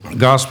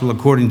Gospel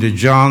according to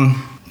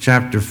John,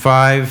 chapter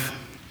 5,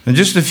 and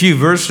just a few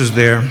verses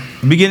there,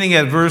 beginning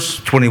at verse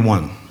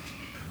 21.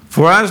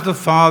 For as the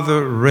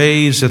Father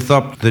raiseth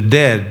up the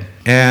dead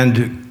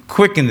and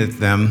quickeneth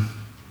them,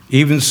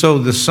 even so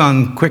the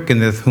Son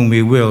quickeneth whom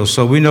he will.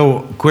 So we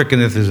know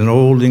quickeneth is an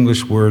old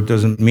English word,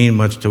 doesn't mean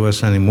much to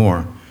us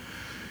anymore.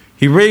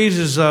 He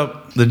raises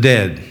up the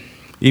dead,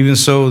 even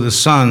so the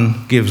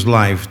Son gives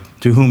life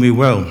to whom he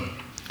will.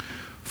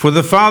 For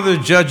the Father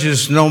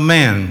judges no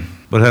man,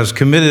 but has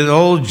committed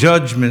all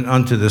judgment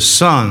unto the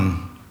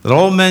Son, that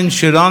all men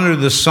should honor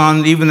the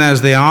Son even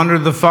as they honor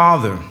the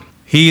Father.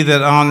 He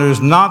that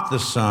honors not the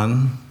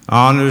Son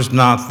honors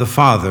not the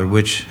Father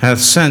which hath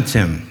sent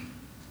him.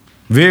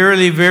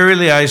 Verily,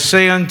 verily, I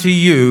say unto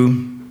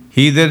you,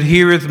 he that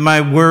heareth my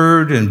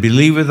word and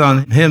believeth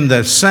on him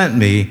that sent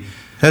me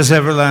has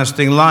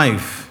everlasting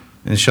life,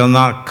 and shall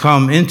not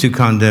come into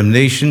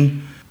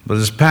condemnation, but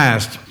is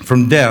passed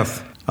from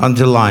death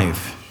unto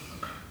life.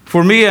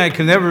 For me, I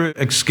can never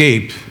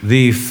escape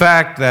the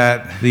fact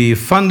that the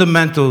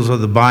fundamentals of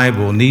the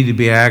Bible need to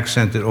be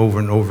accented over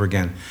and over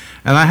again.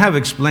 And I have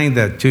explained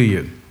that to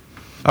you.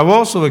 I've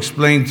also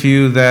explained to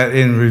you that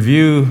in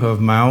review of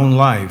my own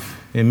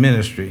life in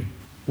ministry,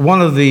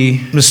 one of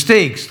the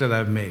mistakes that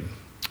I've made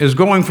is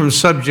going from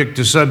subject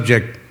to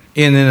subject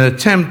in an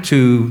attempt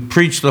to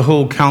preach the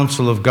whole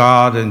counsel of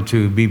God and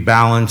to be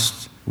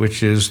balanced,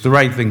 which is the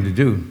right thing to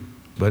do.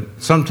 But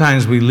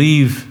sometimes we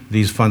leave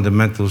these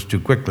fundamentals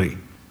too quickly.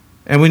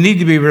 And we need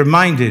to be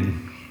reminded,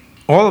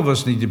 all of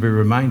us need to be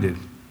reminded,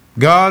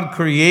 God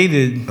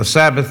created a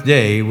Sabbath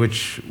day,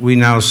 which we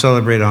now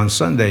celebrate on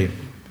Sunday,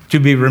 to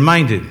be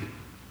reminded.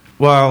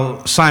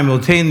 While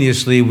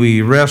simultaneously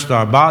we rest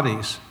our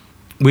bodies,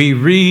 we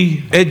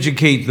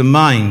re-educate the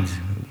mind.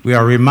 We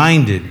are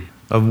reminded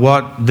of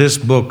what this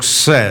book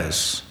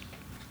says.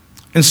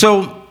 And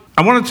so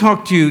I want to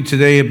talk to you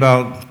today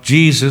about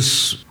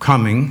Jesus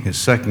coming, his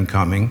second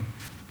coming,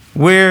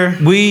 where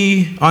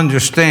we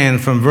understand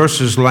from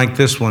verses like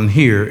this one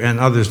here and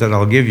others that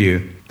I'll give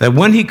you, that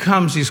when he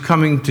comes, he's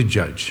coming to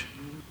judge.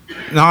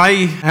 Now,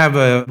 I have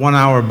a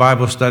 1-hour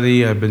Bible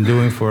study I've been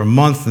doing for a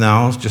month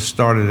now. Just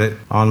started it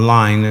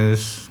online, and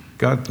it's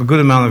got a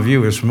good amount of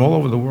viewers from all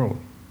over the world.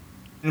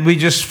 And we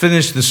just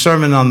finished the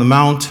Sermon on the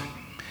Mount,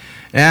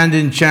 and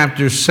in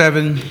chapter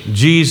 7,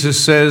 Jesus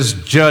says,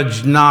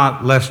 "Judge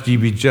not, lest ye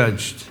be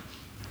judged."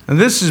 And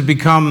this has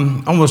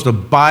become almost a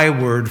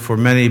byword for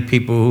many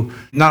people,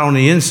 not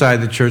only inside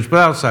the church, but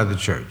outside the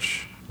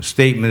church. A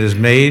statement is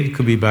made,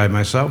 could be by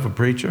myself, a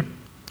preacher,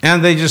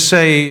 and they just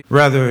say,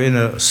 rather in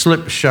a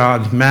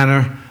slipshod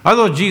manner, "I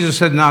thought Jesus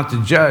said not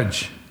to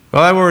judge."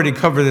 Well, I've already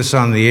covered this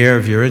on the air.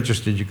 If you're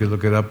interested, you could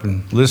look it up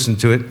and listen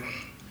to it.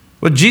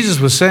 What Jesus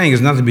was saying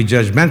is not to be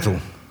judgmental.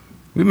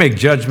 We make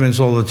judgments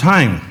all the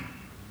time.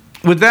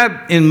 With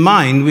that in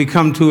mind, we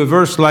come to a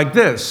verse like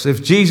this.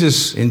 If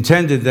Jesus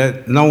intended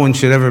that no one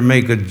should ever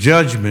make a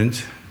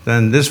judgment,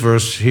 then this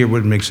verse here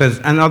would make sense,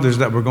 and others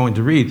that we're going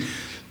to read.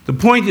 The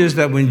point is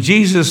that when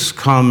Jesus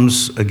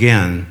comes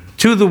again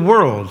to the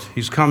world,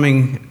 he's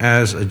coming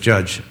as a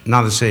judge,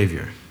 not a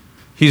savior.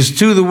 He's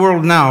to the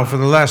world now for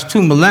the last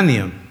 2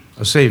 millennia,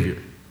 a savior.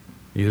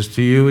 He is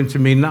to you and to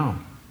me now.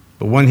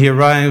 But when he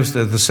arrives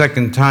at the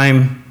second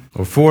time,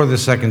 or for the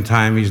second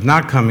time, he's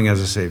not coming as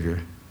a savior,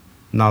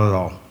 not at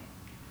all.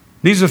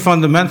 These are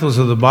fundamentals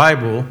of the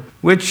Bible,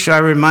 which I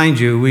remind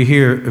you, we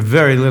hear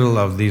very little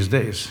of these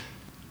days.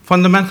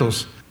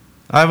 Fundamentals.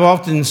 I've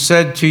often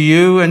said to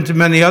you and to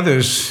many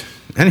others,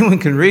 anyone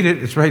can read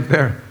it, it's right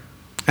there.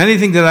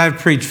 Anything that I've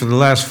preached for the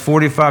last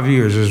 45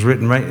 years is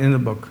written right in the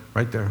book,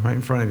 right there, right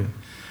in front of you.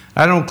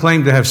 I don't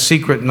claim to have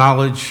secret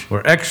knowledge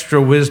or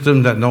extra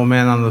wisdom that no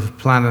man on the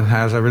planet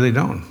has. I really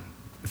don't.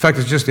 In fact,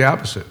 it's just the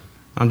opposite.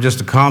 I'm just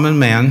a common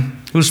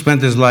man who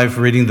spent his life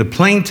reading the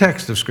plain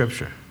text of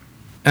Scripture.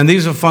 And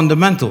these are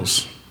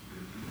fundamentals.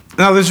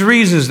 Now, there's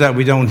reasons that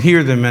we don't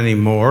hear them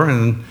anymore,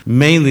 and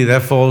mainly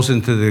that falls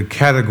into the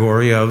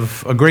category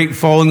of a great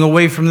falling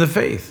away from the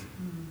faith.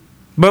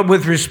 But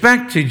with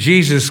respect to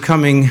Jesus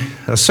coming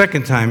a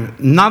second time,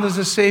 not as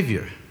a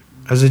savior,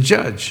 as a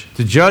judge,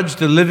 to judge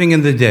the living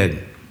and the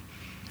dead.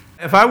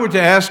 If I were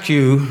to ask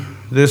you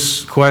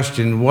this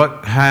question,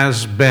 what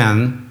has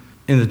been,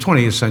 in the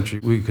 20th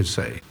century, we could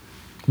say,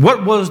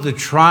 what was the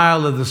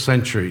trial of the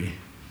century?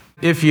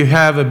 If you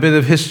have a bit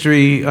of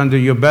history under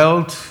your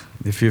belt,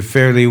 if you're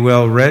fairly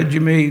well read, you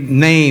may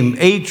name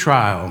a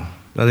trial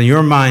that in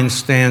your mind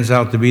stands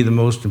out to be the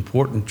most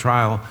important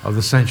trial of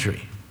the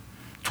century.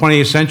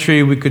 20th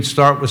century, we could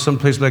start with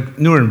someplace like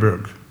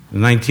Nuremberg.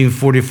 In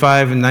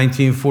 1945 and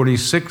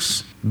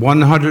 1946,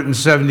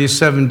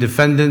 177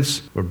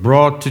 defendants were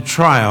brought to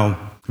trial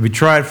to be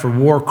tried for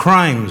war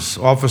crimes.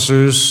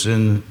 Officers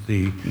in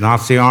the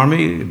Nazi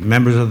army,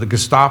 members of the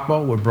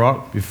Gestapo, were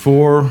brought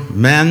before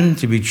men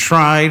to be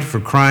tried for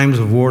crimes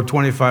of war.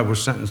 25 were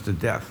sentenced to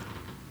death.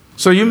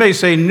 So you may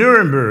say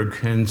Nuremberg,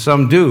 and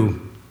some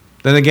do.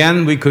 Then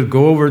again, we could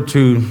go over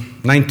to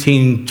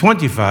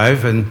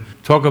 1925 and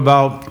talk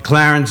about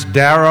Clarence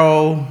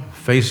Darrow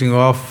facing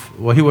off,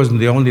 well, he wasn't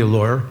the only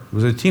lawyer. It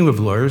was a team of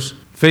lawyers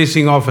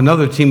facing off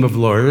another team of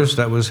lawyers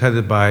that was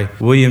headed by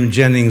William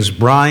Jennings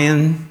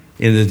Bryan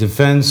in the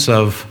defense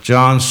of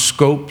John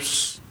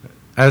Scopes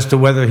as to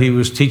whether he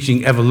was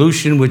teaching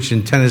evolution, which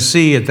in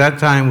Tennessee at that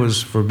time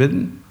was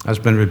forbidden, has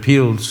been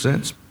repealed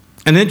since.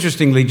 And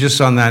interestingly, just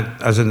on that,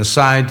 as an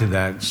aside to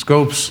that,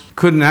 Scopes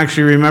couldn't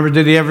actually remember,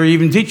 did he ever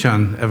even teach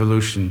on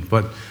evolution?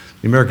 But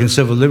the American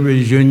Civil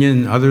Liberties Union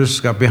and others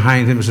got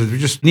behind him and said, we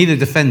just need a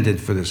defendant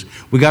for this.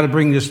 We got to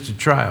bring this to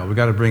trial. We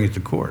got to bring it to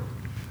court.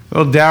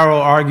 Well, Darrow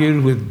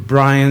argued with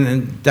Bryan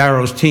and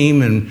Darrow's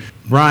team, and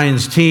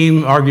Bryan's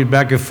team argued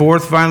back and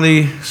forth.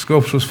 Finally,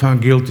 Scopes was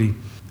found guilty,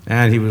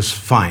 and he was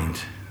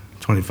fined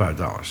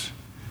 $25.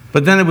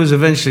 But then it was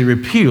eventually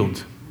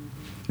repealed.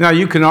 Now,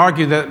 you can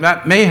argue that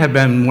that may have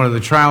been one of the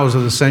trials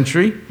of the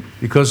century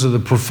because of the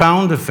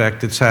profound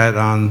effect it's had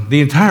on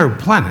the entire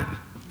planet.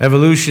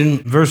 Evolution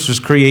versus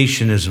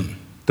creationism.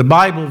 The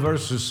Bible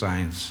versus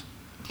science,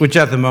 which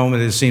at the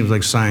moment it seems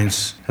like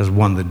science has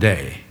won the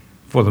day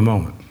for the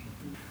moment.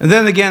 And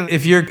then again,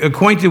 if you're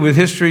acquainted with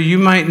history, you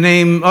might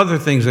name other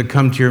things that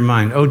come to your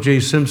mind.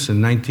 O.J.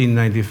 Simpson,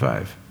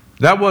 1995.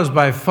 That was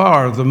by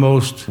far the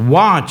most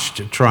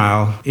watched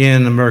trial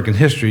in American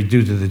history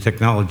due to the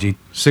technology.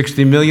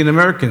 60 million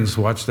Americans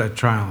watched that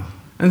trial.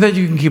 And then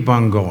you can keep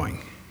on going.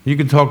 You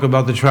can talk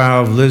about the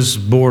trial of Lizzie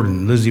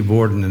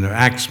Borden, and her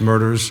axe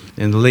murders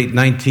in the late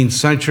 19th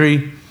century.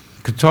 You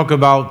could talk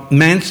about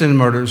Manson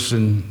murders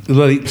in the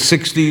late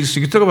 60s.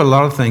 You could talk about a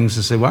lot of things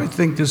and say, well, I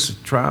think this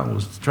trial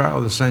was the trial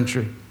of the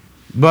century.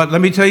 But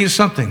let me tell you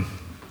something.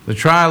 The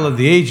trial of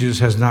the ages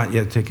has not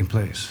yet taken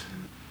place.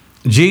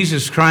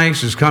 Jesus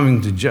Christ is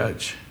coming to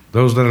judge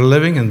those that are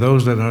living and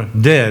those that are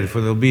dead,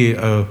 for there'll be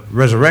a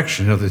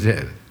resurrection of the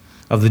dead,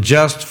 of the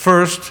just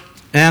first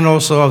and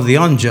also of the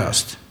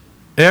unjust.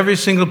 Every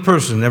single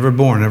person ever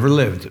born, ever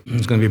lived,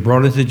 is going to be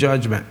brought into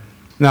judgment.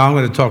 Now, I'm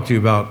going to talk to you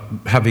about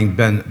having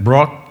been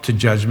brought to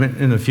judgment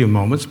in a few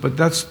moments, but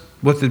that's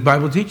what the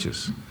Bible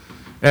teaches.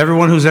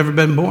 Everyone who's ever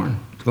been born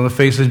is going to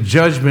face a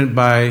judgment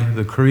by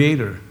the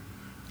Creator.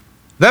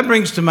 That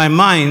brings to my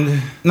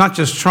mind not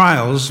just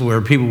trials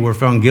where people were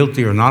found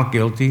guilty or not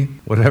guilty,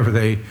 whatever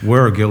they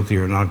were guilty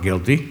or not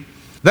guilty.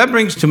 That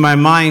brings to my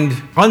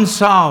mind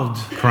unsolved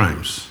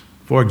crimes.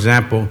 For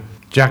example,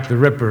 Jack the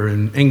Ripper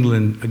in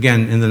England,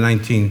 again in the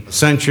 19th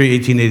century,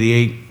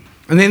 1888.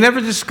 And they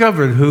never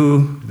discovered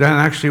who that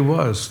actually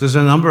was. There's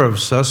a number of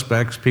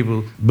suspects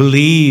people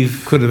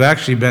believe could have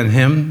actually been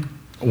him.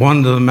 One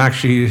of them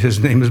actually, his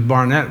name is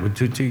Barnett with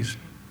 2 T's.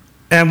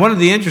 And one of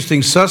the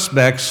interesting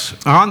suspects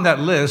on that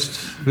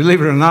list,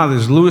 believe it or not,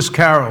 is Lewis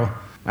Carroll,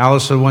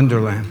 Alice in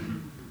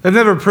Wonderland. They've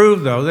never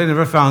proved, though, they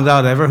never found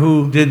out ever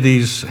who did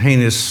these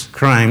heinous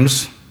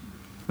crimes.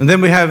 And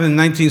then we have in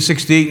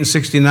 1968 and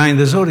 69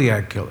 the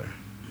Zodiac Killer,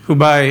 who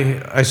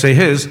by, I say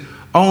his,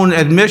 own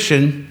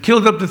admission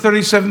killed up to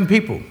 37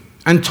 people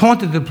and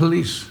taunted the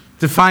police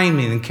to find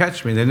me and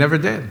catch me. They never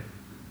did.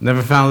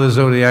 Never found the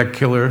Zodiac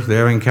Killer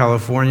there in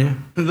California.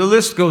 And the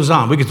list goes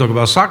on. We could talk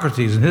about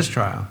Socrates and his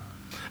trial.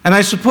 And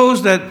I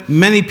suppose that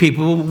many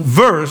people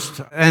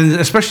versed, and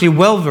especially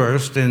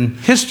well-versed in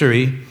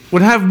history,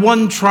 would have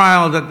one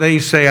trial that they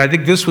say, I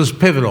think this was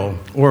pivotal,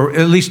 or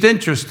at least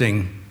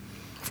interesting.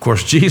 Of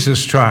course,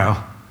 Jesus'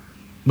 trial.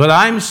 But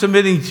I'm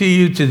submitting to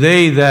you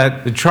today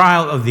that the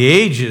trial of the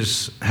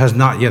ages has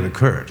not yet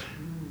occurred.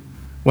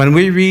 When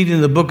we read in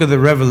the book of the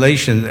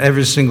Revelation,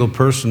 every single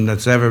person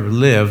that's ever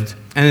lived,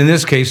 and in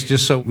this case,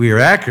 just so we are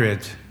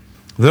accurate,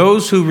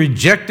 those who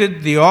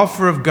rejected the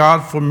offer of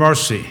God for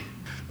mercy,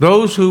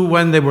 those who,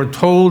 when they were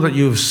told that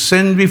you have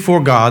sinned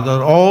before God,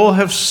 that all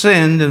have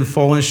sinned and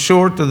fallen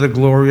short of the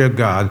glory of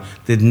God,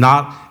 did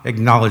not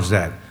acknowledge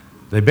that.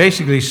 They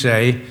basically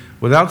say,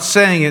 without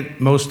saying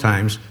it most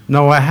times,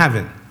 no, I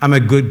haven't. I'm a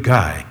good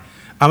guy.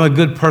 I'm a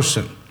good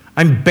person.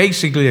 I'm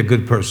basically a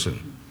good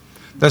person.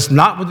 That's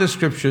not what the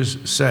scriptures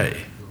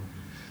say.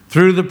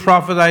 Through the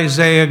prophet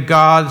Isaiah,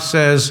 God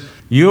says,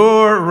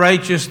 your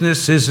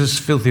righteousness is as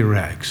filthy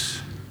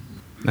rags.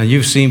 Now,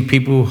 you've seen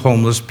people,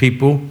 homeless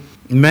people,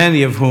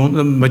 many of whom,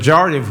 the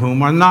majority of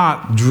whom, are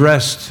not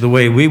dressed the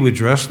way we would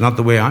dress, not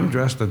the way I'm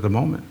dressed at the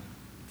moment.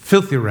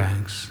 Filthy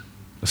rags,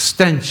 a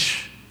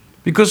stench.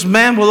 Because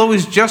man will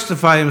always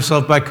justify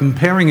himself by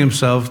comparing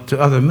himself to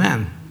other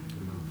men.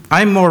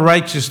 I'm more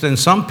righteous than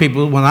some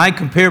people. When I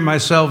compare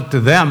myself to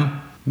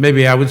them,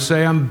 maybe I would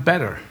say I'm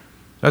better.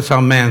 That's how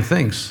man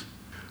thinks.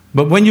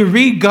 But when you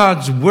read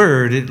God's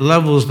word, it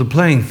levels the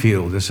playing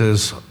field. It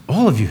says,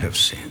 all of you have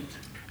sinned.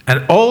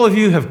 And all of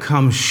you have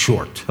come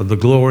short of the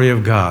glory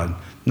of God.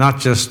 Not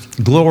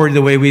just glory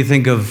the way we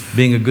think of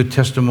being a good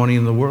testimony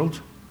in the world,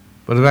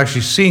 but of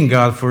actually seeing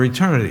God for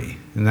eternity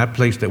in that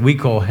place that we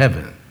call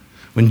heaven.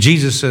 When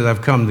Jesus said,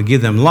 I've come to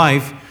give them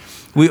life,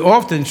 we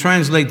often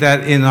translate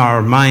that in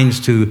our minds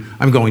to,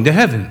 I'm going to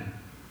heaven.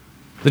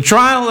 The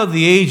trial of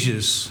the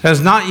ages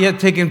has not yet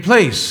taken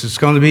place. It's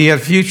going to be yet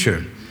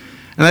future.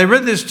 And I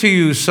read this to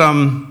you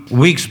some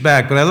weeks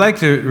back, but I'd like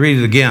to read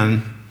it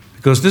again,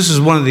 because this is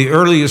one of the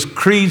earliest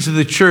creeds of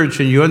the church,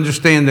 and you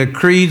understand that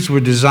creeds were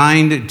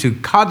designed to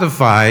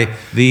codify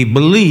the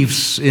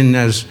beliefs in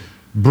as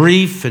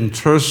brief and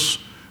terse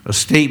a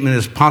statement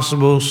as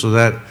possible so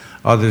that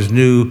others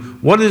knew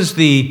what is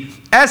the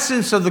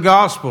essence of the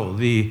gospel.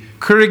 The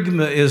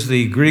kerygma is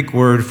the Greek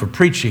word for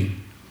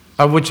preaching,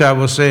 of which I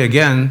will say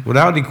again,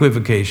 without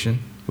equivocation,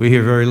 we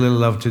hear very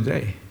little of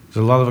today. There's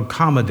a lot of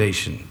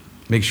accommodation.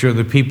 Make sure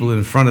the people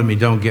in front of me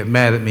don't get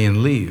mad at me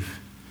and leave.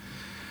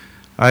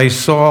 I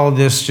saw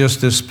this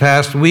just this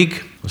past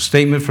week, a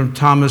statement from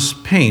Thomas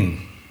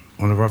Paine,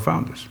 one of our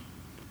founders.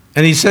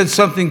 And he said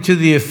something to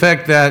the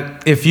effect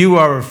that if you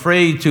are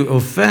afraid to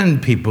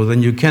offend people,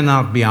 then you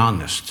cannot be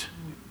honest.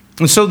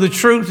 And so the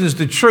truth is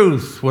the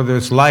truth, whether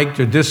it's liked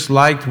or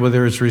disliked,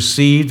 whether it's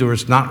received or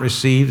it's not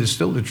received, it's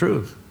still the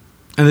truth.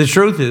 And the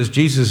truth is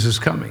Jesus is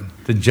coming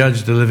to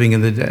judge the living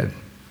and the dead.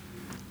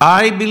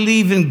 I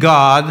believe in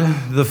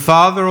God, the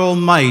Father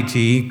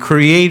Almighty,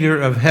 creator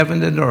of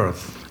heaven and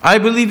earth. I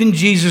believe in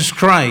Jesus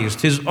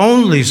Christ, his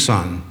only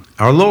Son,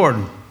 our Lord,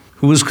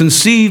 who was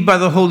conceived by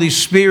the Holy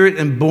Spirit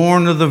and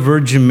born of the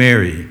Virgin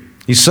Mary.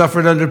 He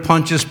suffered under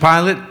Pontius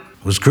Pilate,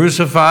 was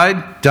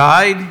crucified,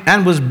 died,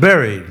 and was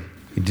buried.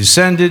 He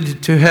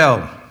descended to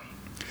hell.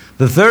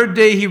 The third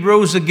day he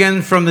rose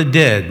again from the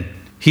dead.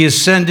 He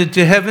ascended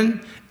to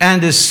heaven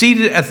and is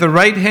seated at the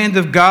right hand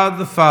of God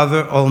the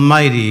Father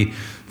Almighty.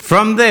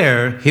 From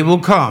there he will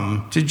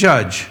come to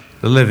judge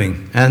the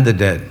living and the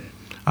dead.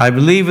 I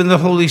believe in the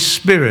Holy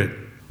Spirit,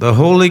 the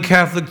Holy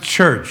Catholic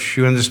Church.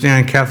 You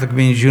understand, Catholic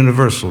means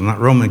universal, not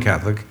Roman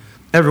Catholic.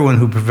 Everyone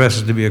who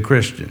professes to be a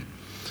Christian.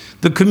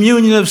 The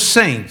communion of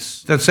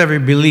saints, that's every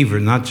believer,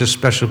 not just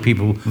special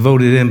people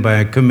voted in by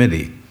a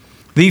committee.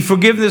 The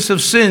forgiveness of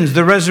sins,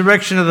 the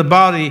resurrection of the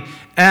body,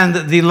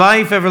 and the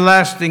life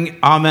everlasting.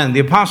 Amen.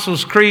 The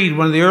Apostles' Creed,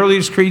 one of the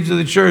earliest creeds of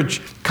the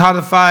church,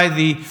 codify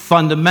the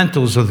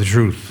fundamentals of the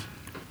truth.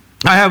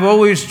 I have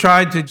always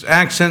tried to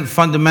accent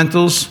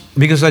fundamentals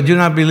because I do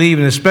not believe,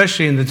 and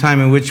especially in the time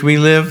in which we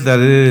live, that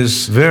it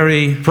is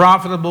very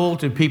profitable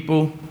to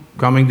people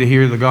coming to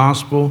hear the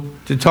gospel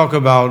to talk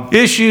about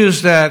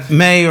issues that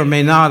may or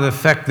may not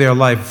affect their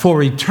life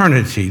for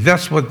eternity.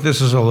 That's what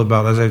this is all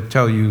about, as I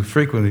tell you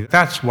frequently.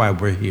 That's why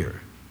we're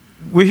here.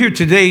 We're here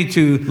today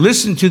to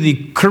listen to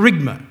the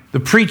kerygma, the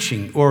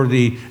preaching, or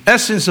the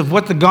essence of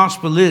what the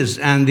gospel is.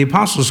 And the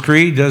Apostles'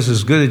 Creed does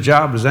as good a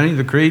job as any of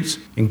the creeds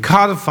in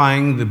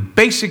codifying the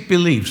basic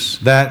beliefs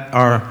that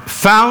are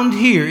found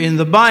here in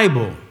the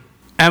Bible.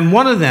 And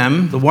one of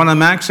them, the one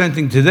I'm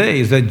accenting today,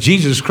 is that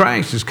Jesus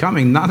Christ is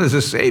coming not as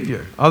a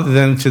savior, other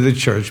than to the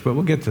church, but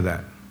we'll get to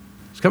that.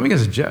 He's coming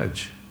as a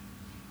judge.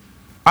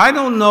 I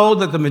don't know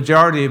that the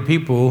majority of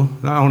people,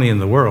 not only in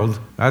the world,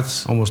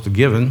 that's almost a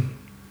given.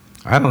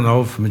 I don't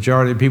know if the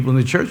majority of people in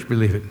the church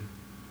believe it.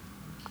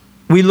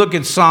 We look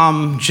at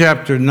Psalm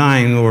chapter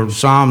 9, or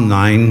Psalm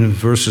 9,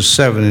 verses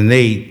 7 and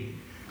 8.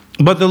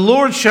 But the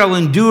Lord shall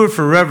endure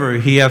forever.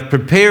 He hath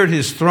prepared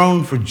his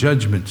throne for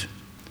judgment.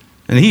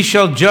 And he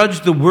shall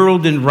judge the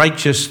world in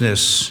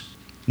righteousness.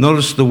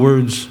 Notice the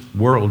words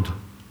world,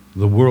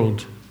 the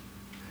world.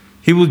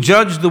 He will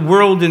judge the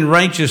world in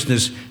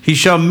righteousness. He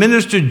shall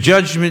minister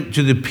judgment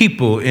to the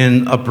people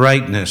in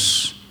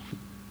uprightness.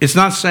 It's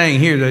not saying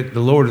here that the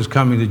Lord is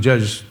coming to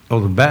judge all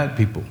the bad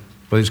people,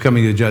 but he's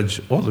coming to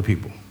judge all the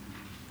people.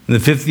 In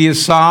the 50th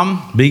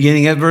Psalm,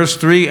 beginning at verse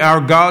 3,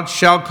 our God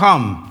shall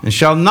come and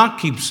shall not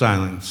keep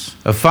silence.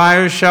 A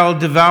fire shall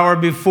devour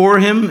before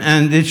him,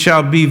 and it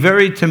shall be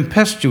very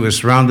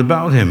tempestuous round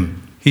about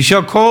him. He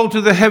shall call to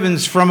the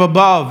heavens from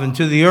above and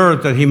to the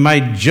earth that he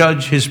might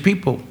judge his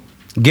people.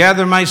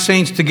 Gather my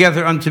saints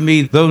together unto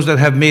me, those that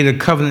have made a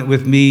covenant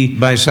with me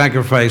by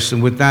sacrifice.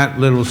 And with that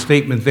little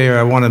statement there,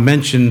 I want to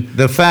mention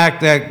the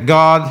fact that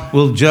God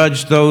will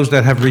judge those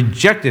that have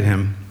rejected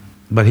him,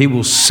 but he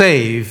will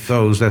save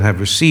those that have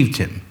received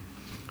him.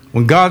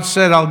 When God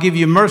said, I'll give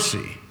you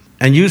mercy,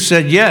 and you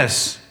said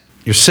yes,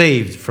 you're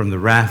saved from the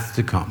wrath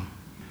to come.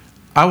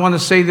 I want to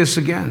say this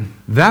again.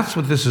 That's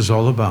what this is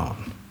all about.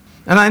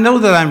 And I know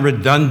that I'm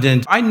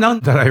redundant. I know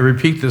that I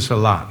repeat this a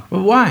lot.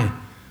 But why?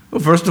 Well,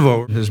 first of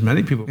all, there's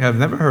many people who have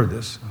never heard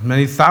this.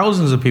 Many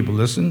thousands of people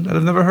listen that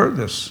have never heard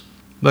this.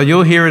 But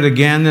you'll hear it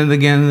again and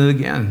again and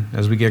again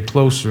as we get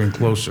closer and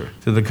closer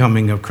to the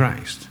coming of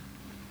Christ.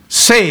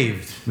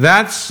 Saved.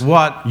 That's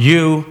what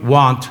you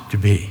want to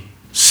be.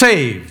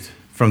 Saved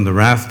from the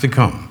wrath to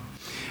come.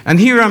 And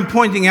here I'm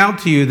pointing out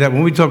to you that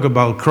when we talk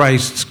about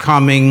Christ's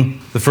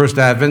coming, the first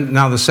advent,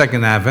 now the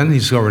second advent,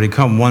 he's already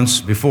come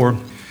once before,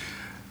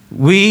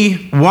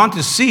 we want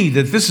to see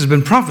that this has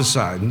been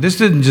prophesied. And this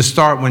didn't just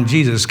start when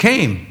Jesus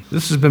came.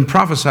 This has been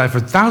prophesied for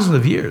thousands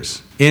of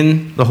years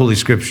in the Holy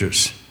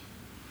Scriptures.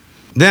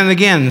 Then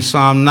again,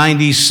 Psalm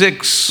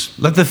 96,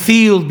 let the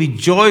field be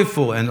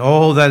joyful and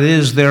all that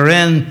is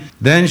therein.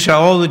 Then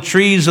shall all the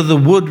trees of the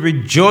wood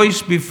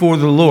rejoice before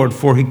the Lord,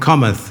 for he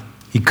cometh.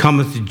 He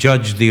cometh to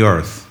judge the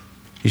earth.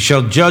 He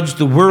shall judge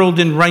the world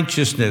in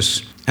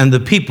righteousness and the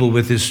people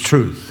with his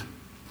truth.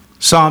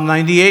 Psalm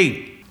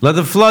 98, let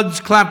the floods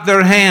clap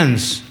their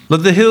hands.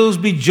 Let the hills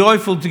be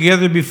joyful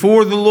together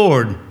before the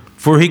Lord,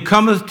 for he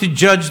cometh to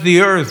judge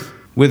the earth.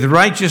 With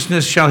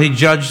righteousness shall he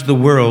judge the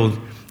world,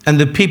 and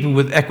the people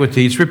with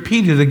equity. It's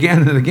repeated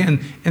again and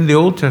again in the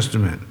Old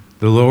Testament.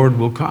 the Lord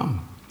will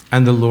come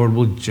and the Lord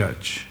will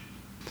judge.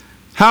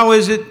 How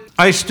is it?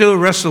 I still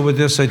wrestle with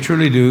this, I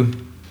truly do.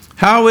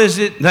 How is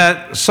it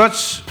that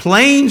such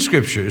plain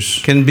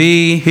scriptures can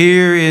be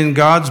here in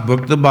God's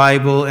book, the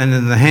Bible, and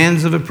in the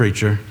hands of a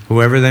preacher,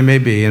 whoever they may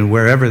be and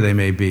wherever they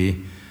may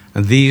be,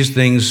 and these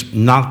things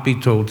not be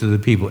told to the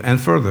people? And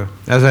further,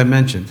 as I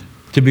mentioned,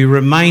 to be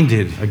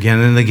reminded again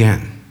and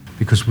again,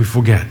 because we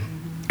forget.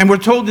 And we're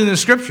told in the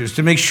scriptures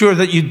to make sure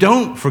that you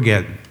don't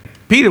forget.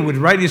 Peter would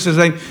write, he says,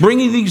 I'm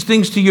bringing these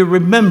things to your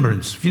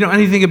remembrance. If you know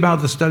anything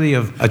about the study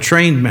of a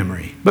trained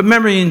memory, but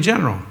memory in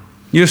general,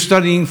 you're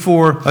studying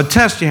for a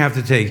test you have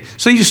to take.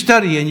 So you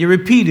study and you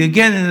repeat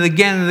again and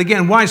again and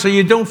again. Why? So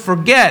you don't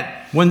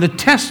forget when the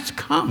test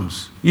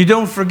comes. You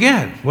don't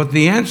forget what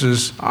the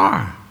answers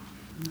are.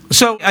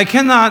 So I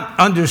cannot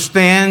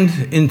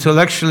understand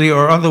intellectually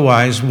or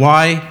otherwise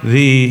why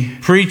the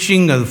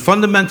preaching of the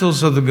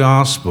fundamentals of the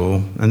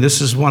gospel, and this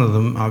is one of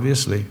them,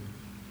 obviously,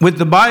 with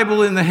the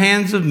Bible in the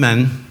hands of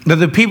men, that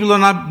the people are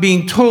not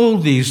being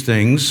told these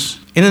things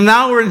in an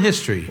hour in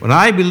history, when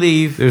I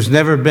believe there's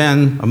never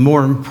been a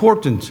more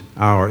important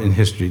hour in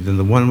history than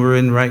the one we're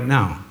in right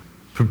now.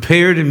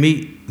 Prepare to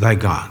meet thy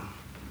God.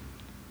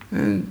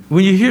 And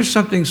when you hear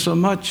something so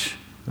much,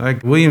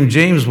 like William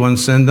James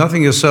once said,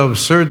 nothing is so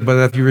absurd, but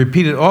if you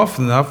repeat it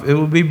often enough, it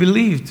will be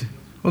believed.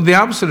 Well, the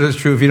opposite is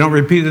true. If you don't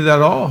repeat it at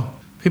all,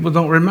 people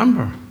don't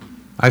remember.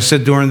 I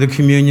said during the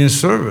communion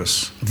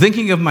service,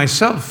 thinking of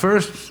myself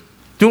first,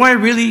 do I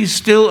really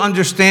still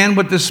understand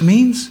what this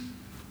means?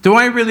 Do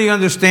I really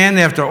understand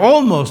after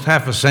almost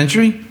half a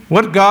century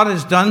what God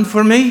has done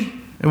for me?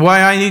 And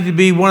why I need to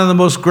be one of the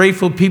most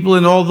grateful people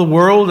in all the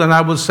world? And I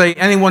would say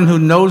anyone who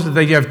knows that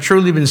they have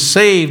truly been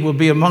saved will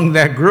be among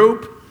that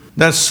group.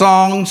 That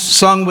songs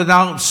sung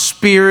without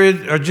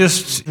spirit are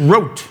just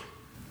rote.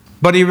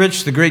 Buddy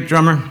Rich, the great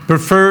drummer,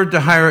 preferred to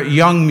hire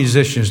young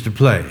musicians to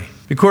play.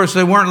 Because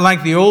they weren't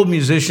like the old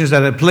musicians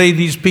that had played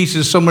these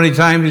pieces so many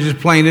times, they're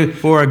just playing it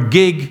for a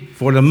gig,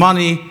 for the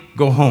money,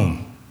 go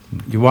home.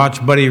 You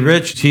watch Buddy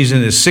Rich, he's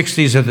in his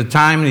 60s at the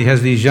time, and he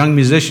has these young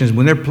musicians.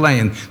 When they're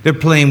playing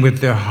with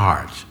their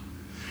heart.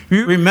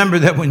 You remember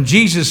that when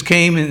Jesus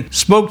came and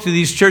spoke to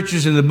these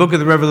churches in the book of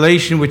the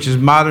Revelation, which is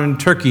modern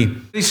Turkey,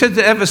 he said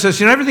to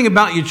Ephesus, everything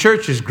about your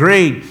church is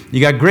great.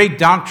 You got great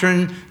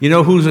doctrine. You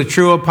know who's a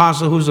true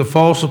apostle, who's a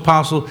false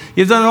apostle.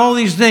 You've done all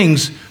these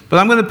things, but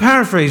I'm going to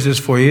paraphrase this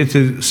for you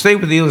to stay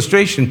with the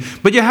illustration.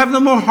 But you have no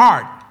more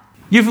heart.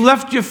 You've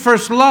left your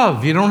first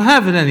love. You don't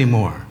have it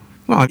anymore.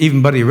 Well,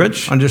 even Buddy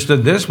Rich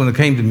understood this when it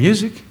came to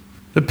music.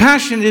 The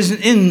passion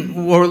isn't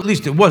in, or at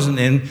least it wasn't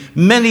in,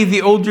 many of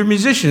the older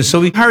musicians.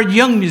 So he hired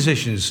young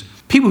musicians,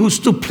 people who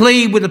still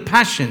played with a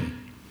passion.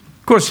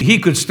 Of course, he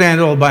could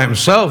stand all by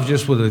himself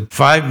just with a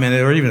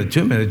 5-minute or even a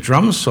 2-minute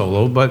drum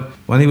solo. But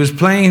when he was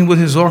playing with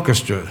his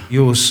orchestra,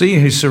 you will see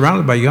he's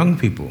surrounded by young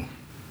people.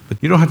 But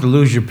you don't have to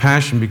lose your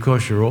passion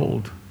because you're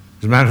old.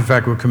 As a matter of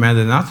fact, we're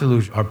commanded not to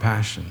lose our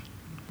passion.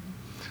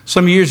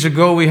 Some years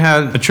ago, we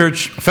had a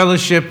church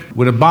fellowship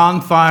with a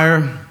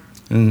bonfire,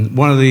 and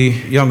one of the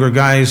younger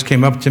guys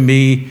came up to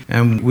me,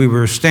 and we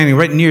were standing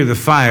right near the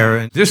fire,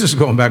 and this is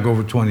going back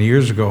over 20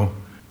 years ago.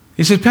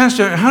 He said,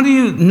 Pastor, how do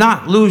you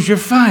not lose your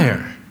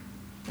fire?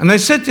 And I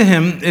said to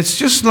him, it's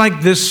just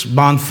like this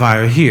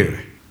bonfire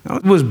here. Now,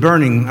 it was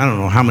burning, I don't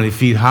know how many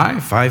feet high,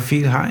 5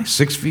 feet high,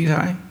 6 feet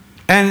high,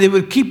 and it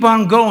would keep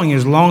on going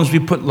as long as we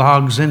put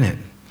logs in it.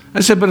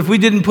 I said, but if we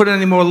didn't put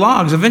any more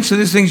logs, eventually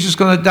this thing's just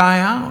going to die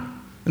out.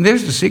 And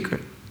there's the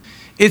secret.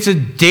 It's a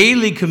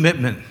daily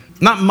commitment,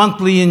 not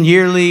monthly and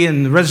yearly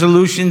and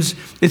resolutions.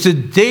 It's a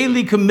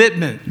daily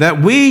commitment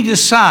that we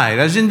decide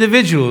as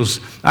individuals,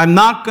 I'm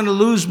not going to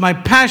lose my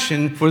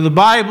passion for the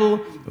Bible,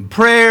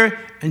 prayer,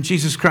 and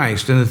Jesus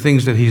Christ and the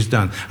things that he's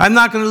done. I'm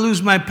not going to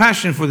lose my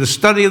passion for the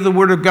study of the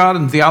Word of God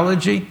and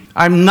theology.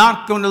 I'm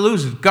not going to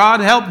lose it. God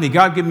help me.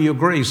 God give me your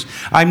grace.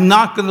 I'm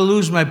not going to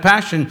lose my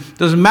passion.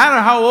 Doesn't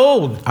matter how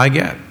old I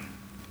get.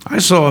 I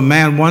saw a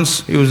man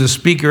once, he was a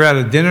speaker at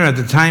a dinner. At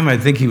the time, I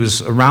think he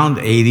was around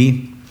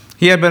 80.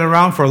 He had been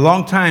around for a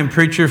long time,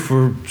 preacher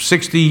for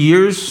 60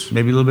 years,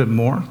 maybe a little bit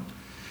more.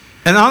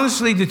 And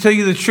honestly, to tell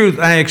you the truth,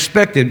 I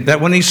expected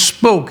that when he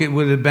spoke, it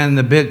would have been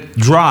a bit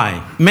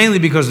dry, mainly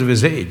because of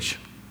his age.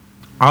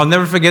 I'll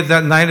never forget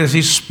that night as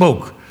he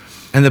spoke.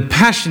 And the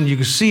passion, you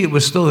could see it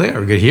was still there.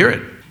 You could hear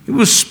it. He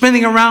was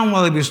spinning around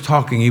while he was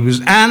talking. He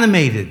was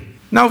animated.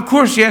 Now, of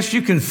course, yes,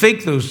 you can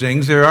fake those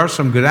things. There are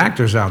some good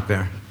actors out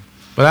there.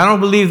 But I don't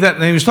believe that.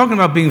 And he was talking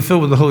about being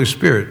filled with the Holy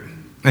Spirit.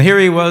 And here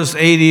he was,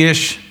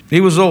 80-ish. He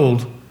was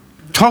old,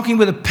 talking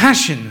with a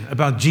passion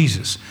about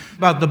Jesus,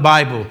 about the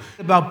Bible,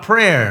 about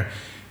prayer.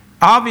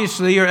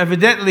 Obviously, or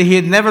evidently, he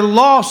had never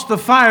lost the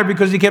fire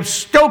because he kept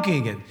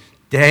stoking it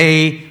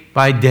day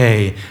by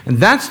day. And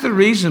that's the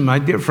reason, my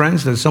dear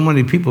friends, that so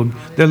many people,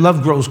 their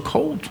love grows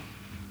cold.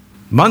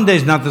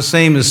 Monday's not the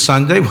same as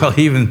Sunday. Well,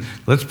 even,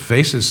 let's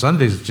face it,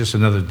 Sunday's just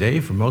another day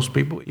for most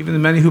people, even the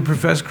many who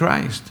profess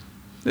Christ.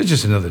 It's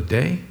just another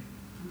day.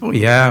 Oh,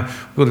 yeah,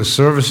 go to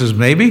services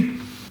maybe.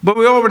 But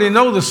we already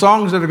know the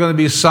songs that are going to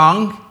be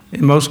sung,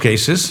 in most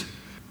cases.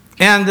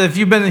 And if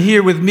you've been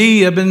here with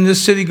me, I've been in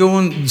this city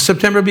going,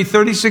 September will be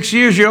 36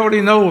 years. You already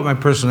know what my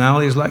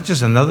personality is like.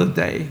 Just another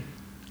day.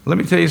 Let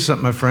me tell you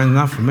something, my friend.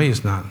 Not for me,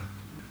 it's not.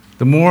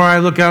 The more I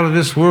look out of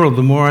this world,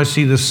 the more I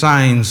see the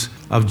signs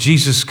of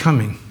Jesus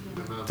coming.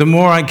 The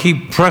more I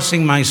keep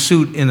pressing my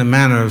suit, in a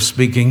manner of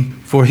speaking,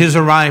 for his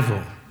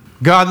arrival.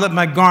 God, let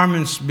my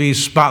garments be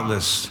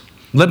spotless.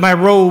 Let my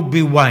robe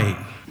be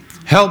white.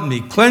 Help me.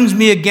 Cleanse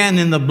me again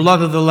in the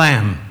blood of the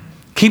Lamb.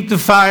 Keep the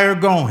fire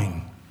going.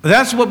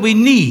 That's what we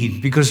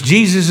need, because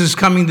Jesus is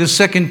coming the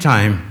second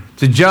time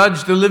to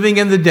judge the living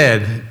and the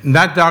dead. And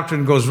that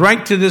doctrine goes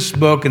right to this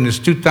book, and it's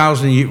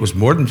 2,000 years. It was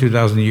more than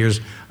 2,000 years.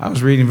 I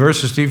was reading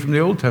verses to you from the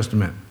Old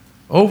Testament.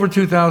 Over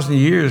 2,000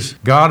 years,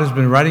 God has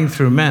been writing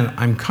through men,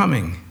 I'm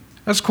coming.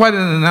 That's quite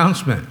an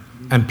announcement,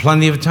 and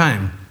plenty of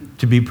time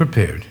to be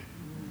prepared.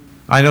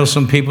 I know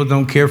some people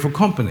don't care for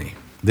company.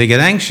 They get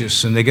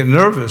anxious and they get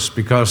nervous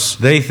because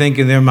they think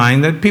in their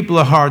mind that people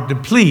are hard to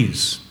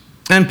please.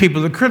 And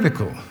people are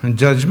critical and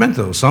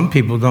judgmental. Some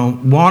people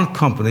don't want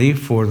company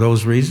for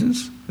those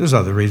reasons. There's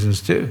other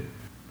reasons too.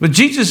 But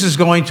Jesus is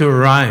going to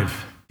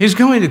arrive. He's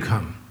going to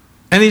come.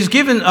 And he's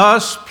given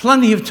us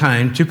plenty of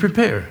time to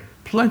prepare.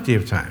 Plenty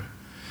of time.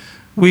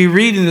 We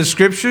read in the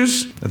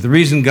scriptures that the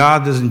reason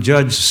God doesn't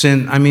judge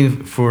sin,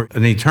 for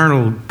an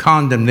eternal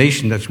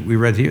condemnation, that's what we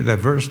read here, that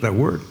verse, that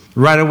word,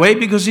 right away,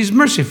 because he's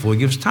merciful. He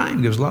gives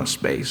time, gives a lot of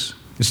space.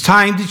 It's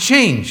time to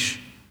change.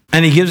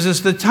 And he gives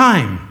us the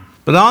time.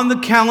 But on the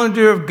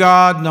calendar of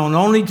God, known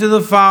only to the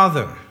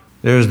Father,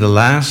 there is the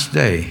last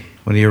day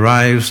when he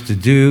arrives to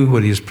do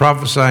what he is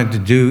prophesied to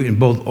do in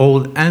both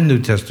Old and New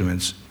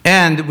Testaments.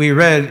 And we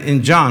read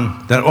in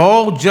John that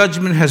all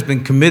judgment has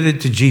been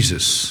committed to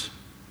Jesus.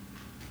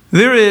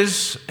 There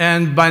is,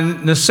 and by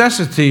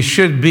necessity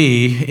should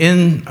be,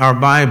 in our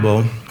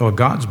Bible, or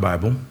God's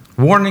Bible,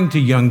 warning to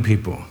young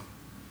people.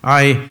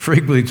 I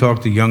frequently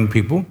talk to young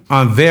people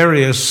on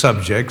various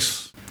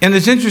subjects. And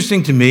it's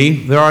interesting to me,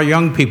 there are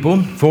young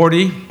people,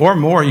 40 or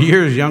more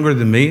years younger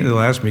than me, they'll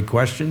ask me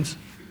questions,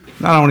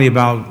 not only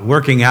about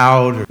working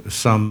out or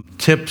some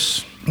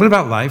tips, but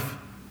about life.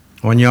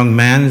 One young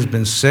man has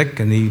been sick,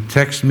 and he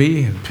texted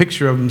me a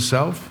picture of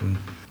himself and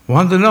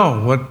wanted to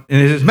know what, in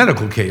his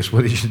medical case,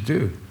 what he should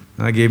do.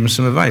 And I gave him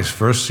some advice.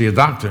 First, see a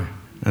doctor.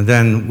 And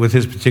then, with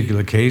his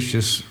particular case,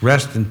 just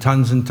rest in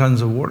tons and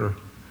tons of water.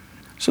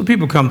 So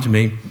people come to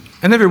me,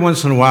 and every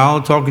once in a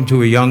while, talking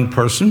to a young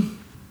person,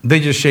 they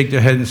just shake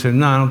their head and say,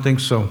 no, I don't think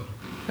so.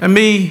 And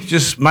me,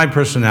 just my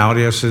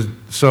personality, I said,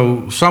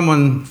 so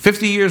someone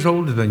 50 years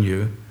older than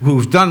you,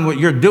 who's done what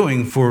you're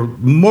doing for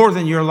more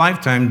than your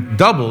lifetime,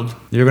 doubled,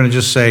 you're going to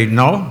just say,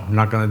 no, I'm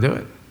not going to do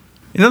it.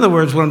 In other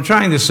words, what I'm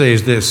trying to say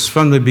is this.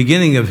 From the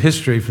beginning of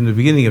history, from the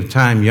beginning of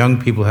time, young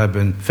people have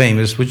been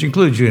famous, which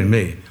includes you and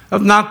me,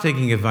 of not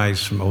taking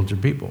advice from older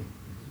people.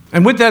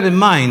 And with that in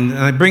mind, and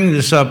I bring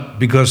this up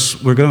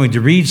because we're going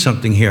to read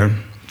something here.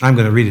 I'm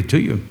going to read it to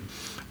you.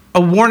 A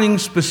warning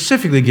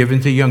specifically given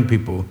to young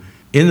people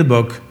in the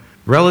book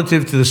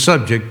relative to the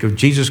subject of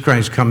Jesus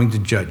Christ coming to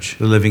judge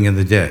the living and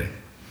the dead.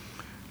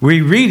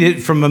 We read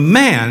it from a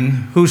man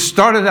who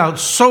started out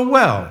so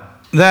well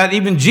that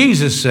even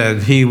Jesus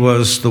said he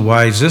was the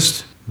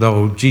wisest,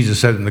 though Jesus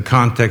said in the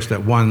context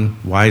that one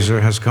wiser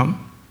has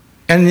come.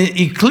 And in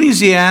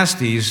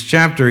Ecclesiastes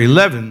chapter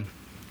 11,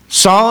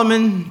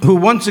 Solomon, who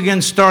once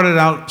again started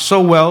out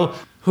so well,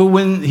 who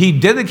when he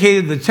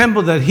dedicated the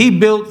temple that he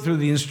built through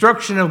the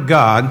instruction of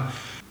God,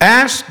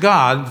 asked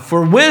God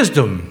for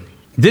wisdom.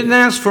 Didn't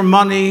ask for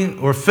money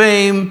or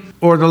fame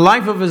or the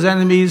life of his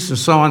enemies and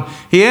so on.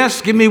 He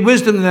asked, give me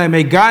wisdom that I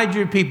may guide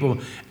your people.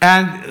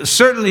 And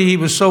certainly he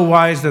was so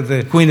wise that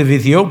the queen of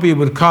Ethiopia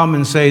would come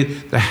and say,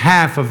 the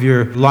half of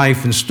your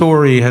life and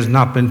story has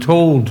not been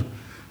told.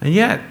 And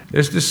yet,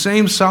 there's the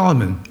same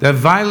Solomon that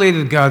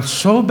violated God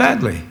so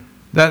badly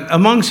that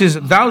amongst his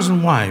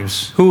 1,000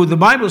 wives, who the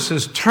Bible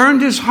says turned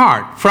his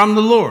heart from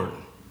the Lord,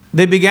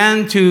 they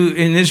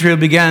in Israel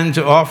began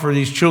to offer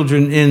these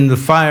children in the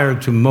fire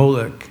to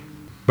Molech,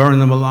 burn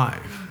them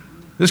alive.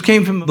 This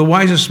came from the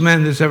wisest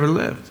man that's ever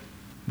lived.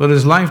 But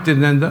his life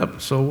didn't end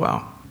up so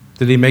well.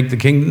 Did he make the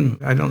kingdom?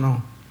 I don't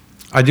know.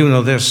 I do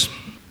know this.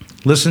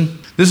 Listen,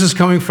 this is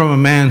coming from a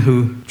man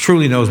who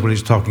truly knows what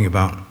he's talking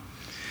about.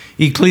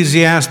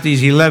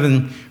 Ecclesiastes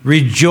 11,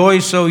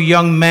 rejoice, O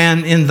young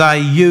man, in thy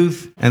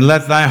youth, and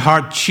let thy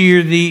heart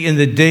cheer thee in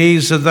the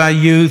days of thy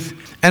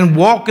youth, and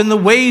walk in the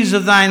ways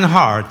of thine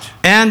heart,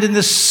 and in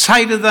the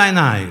sight of thine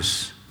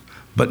eyes.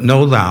 But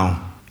know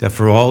thou that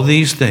for all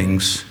these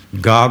things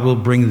God will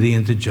bring thee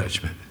into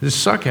judgment. This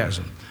is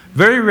sarcasm.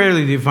 Very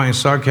rarely do you find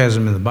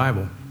sarcasm in the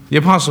Bible. The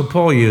Apostle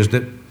Paul used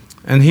it.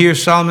 And here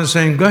Solomon is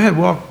saying, go ahead,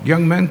 walk,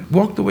 young men,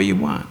 walk the way you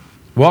want.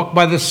 Walk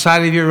by the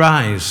sight of your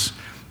eyes.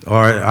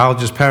 Or I'll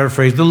just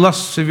paraphrase, the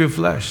lusts of your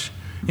flesh.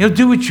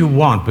 Do what you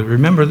want, but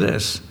remember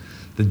this.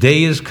 The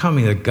day is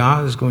coming that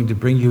God is going to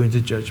bring you into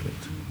judgment.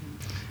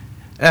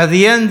 At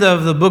the end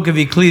of the book of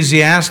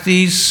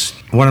Ecclesiastes,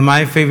 one of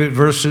my favorite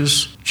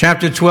verses,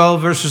 chapter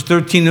 12, verses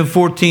 13 and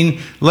 14,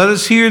 let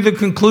us hear the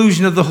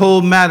conclusion of the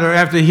whole matter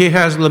after he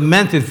has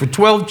lamented for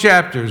 12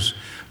 chapters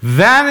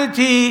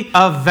Vanity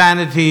of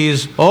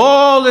vanities,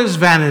 all is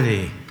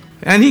vanity.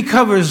 And he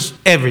covers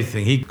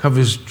everything. He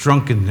covers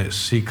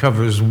drunkenness. He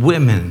covers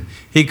women.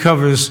 He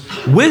covers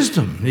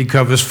wisdom. He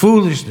covers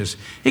foolishness.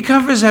 He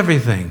covers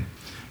everything.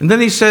 And then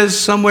he says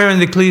somewhere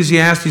in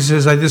Ecclesiastes, he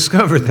says, I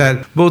discovered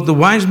that both the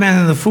wise man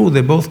and the fool,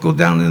 they both go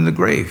down in the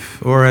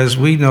grave. Or as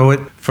we know it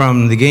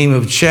from the game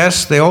of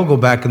chess, they all go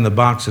back in the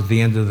box at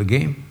the end of the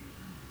game.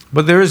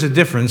 But there is a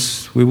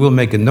difference. We will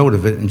make a note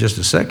of it in just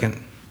a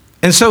second.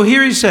 And so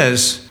here he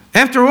says,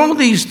 after all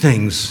these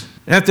things,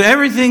 after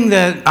everything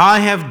that I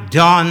have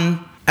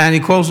done, and he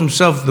calls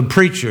himself the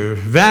preacher,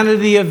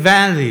 vanity of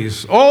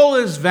vanities, all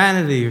is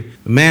vanity,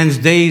 man's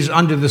days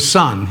under the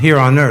sun here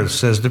on earth,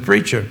 says the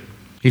preacher.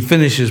 He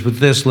finishes with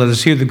this, let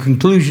us hear the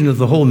conclusion of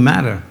the whole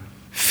matter.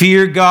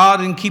 Fear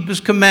God and keep his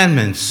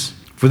commandments,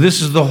 for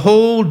this is the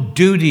whole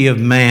duty of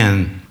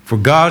man. For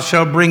God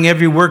shall bring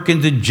every work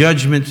into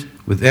judgment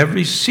with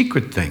every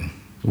secret thing,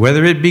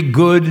 whether it be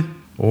good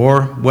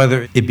or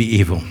whether it be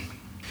evil.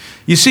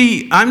 You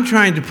see, I'm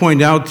trying to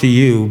point out to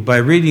you by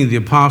reading the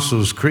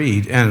Apostles'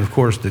 Creed and, of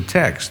course, the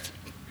text,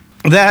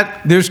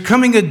 that there's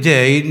coming a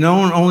day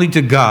known only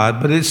to God,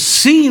 but it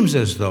seems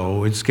as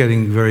though it's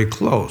getting very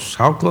close.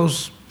 How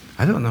close?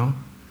 I don't know.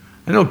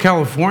 I know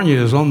California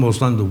is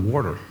almost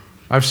underwater.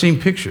 I've seen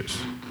pictures.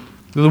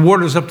 The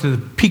water's up to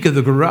the peak of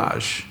the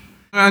garage.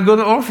 I'm going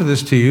to offer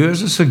this to you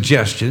as a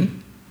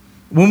suggestion.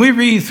 When we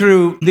read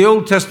through the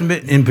Old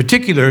Testament in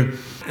particular,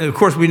 of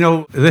course, we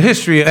know the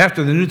history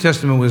after the New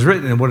Testament was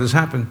written and what has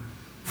happened.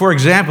 For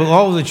example,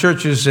 all of the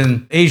churches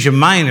in Asia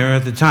Minor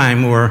at the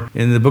time, or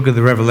in the book of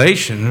the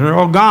Revelation, are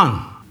all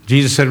gone.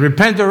 Jesus said,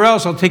 repent or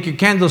else I'll take your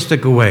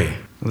candlestick away.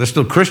 Well, there's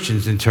still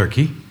Christians in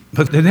Turkey,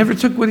 but they never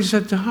took what he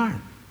said to heart.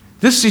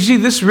 This, you see,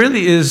 this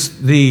really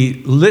is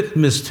the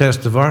litmus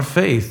test of our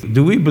faith.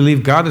 Do we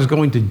believe God is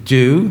going to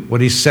do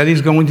what he said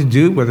he's going to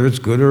do, whether it's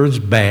good or it's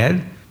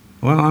bad?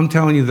 Well, I'm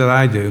telling you that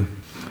I do.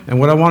 And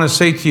what I want to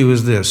say to you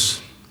is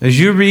this. As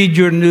you read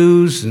your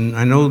news, and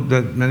I know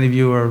that many of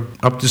you are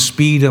up to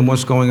speed on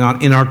what's going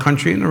on in our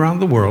country and around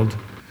the world,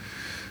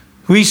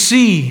 we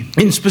see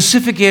in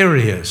specific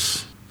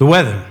areas the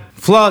weather,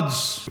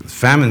 floods,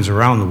 famines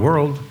around the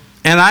world.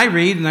 And I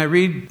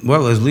read,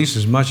 well, at least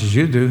as much as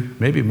you do,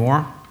 maybe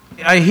more.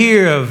 I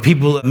hear of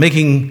people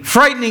making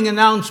frightening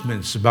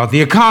announcements about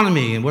the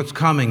economy and what's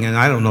coming, and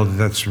I don't know that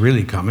that's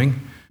really coming.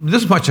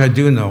 This much I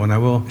do know, and I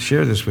will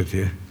share this with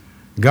you.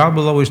 God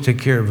will always take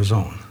care of his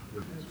own.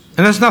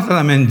 And that's not that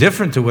I'm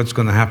indifferent to what's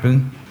going to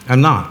happen. I'm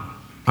not.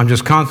 I'm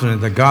just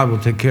confident that God will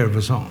take care of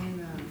his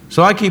own.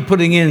 So I keep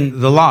putting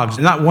in the logs,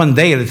 not one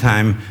day at a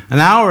time, an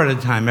hour at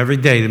a time every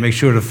day to make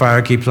sure the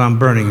fire keeps on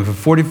burning. And for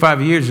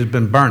 45 years it's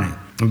been burning.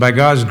 And by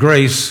God's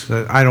grace,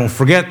 I don't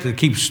forget to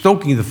keep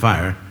stoking the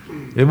fire.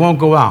 It won't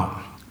go out.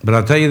 But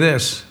I'll tell you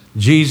this.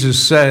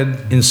 Jesus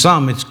said, in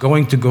some, it's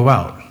going to go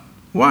out.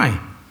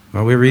 Why?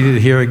 Well, we read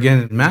it here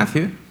again in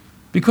Matthew.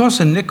 Because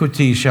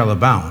iniquity shall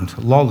abound,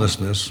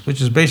 lawlessness, which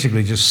is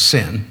basically just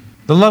sin,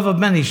 the love of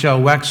many shall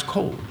wax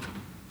cold.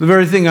 The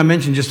very thing I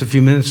mentioned just a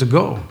few minutes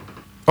ago.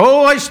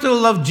 Oh, I still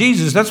love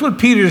Jesus. That's what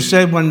Peter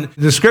said when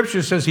the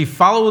scripture says he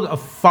followed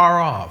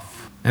afar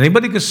off.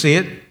 Anybody could see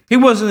it. He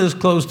wasn't as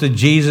close to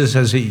Jesus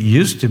as he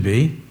used to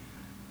be.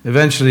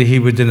 Eventually he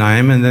would deny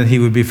him, and then he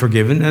would be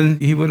forgiven,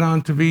 and he went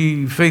on to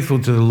be faithful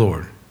to the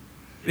Lord.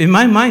 In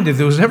my mind, if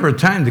there was ever a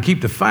time to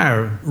keep the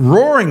fire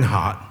roaring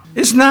hot,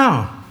 it's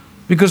now.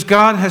 Because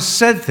God has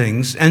said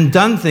things and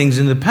done things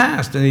in the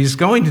past, and he's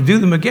going to do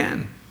them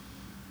again.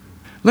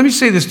 Let me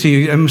say this to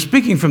you. I'm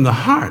speaking from the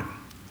heart.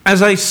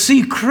 As I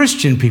see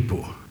Christian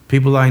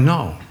people I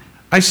know,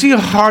 I see a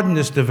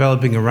hardness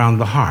developing around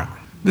the heart.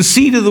 The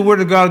seed of the Word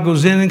of God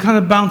goes in and kind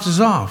of bounces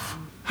off.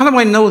 How do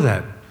I know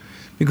that?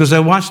 Because I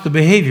watch the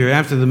behavior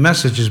after the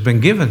message has been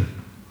given.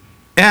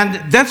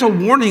 And that's a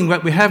warning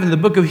that we have in the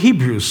book of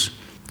Hebrews.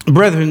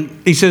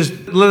 Brethren, he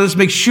says, let us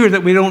make sure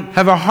that we don't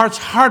have our hearts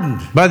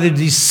hardened by the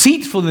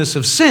deceitfulness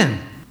of sin,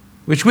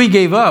 which we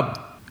gave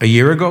up a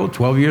year ago,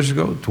 12 years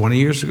ago, 20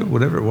 years ago,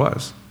 whatever it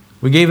was.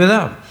 We gave it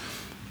up.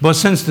 But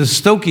since the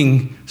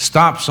stoking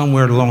stopped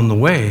somewhere along the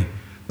way,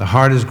 the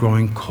heart is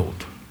growing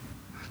cold.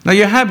 Now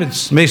your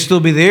habits may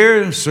still be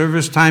there,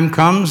 service time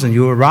comes and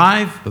you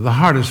arrive, but the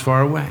heart is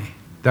far away.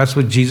 That's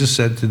what Jesus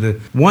said to the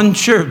one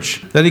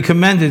church that he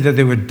commended, that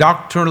they were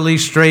doctrinally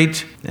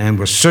straight and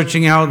were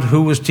searching out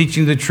who was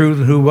teaching the truth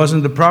and who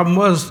wasn't. The problem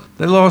was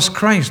they lost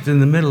Christ in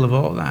the middle of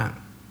all that.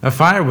 That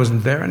fire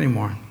wasn't there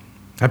anymore.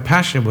 That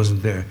passion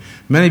wasn't there.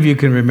 Many of you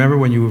can remember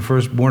when you were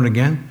first born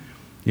again.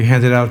 You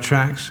handed out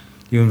tracts.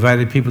 You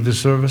invited people to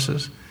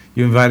services.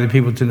 You invited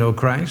people to know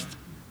Christ.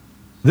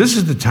 This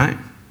is the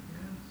time.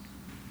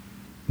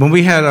 When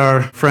we had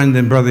our friend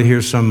and brother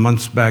here some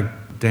months back,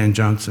 Dan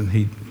Johnson,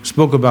 he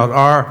spoke about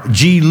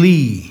R.G.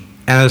 Lee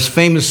and his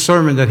famous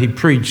sermon that he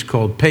preached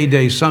called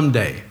Payday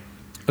Someday.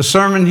 A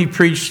sermon he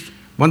preached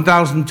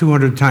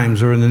 1,200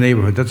 times or in the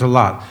neighborhood. That's a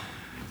lot.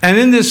 And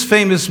in this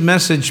famous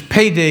message,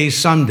 Payday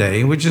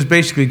Someday, which is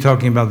basically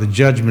talking about the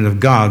judgment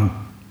of God,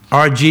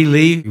 R.G.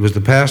 Lee, he was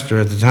the pastor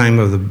at the time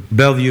of the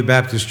Bellevue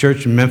Baptist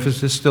Church in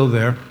Memphis, is still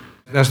there.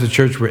 That's the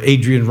church where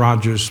Adrian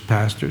Rogers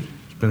pastored.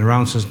 It's been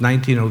around since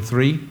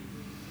 1903.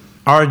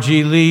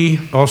 R.G. Lee,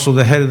 also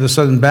the head of the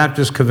Southern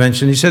Baptist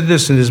Convention, he said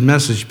this in his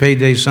message,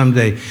 Payday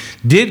Someday.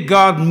 Did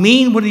God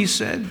mean what he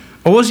said?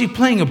 Or was he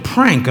playing a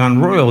prank on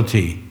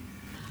royalty?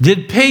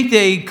 Did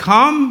payday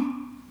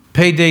come?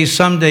 Payday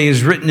someday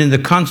is written in the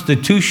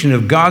constitution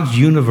of God's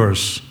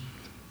universe.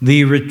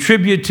 The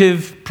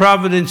retributive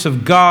providence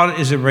of God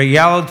is a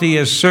reality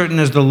as certain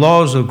as the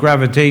laws of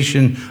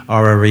gravitation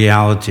are a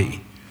reality.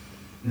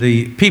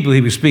 The people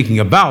he was speaking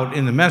about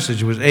in the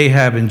message was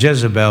Ahab and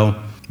Jezebel,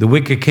 the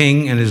wicked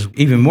king and his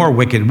even more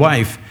wicked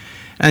wife.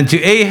 And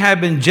to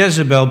Ahab and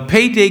Jezebel,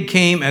 payday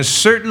came as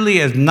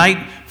certainly as night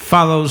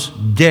follows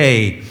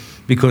day,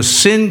 because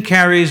sin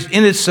carries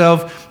in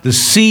itself the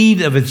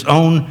seed of its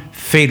own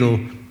fatal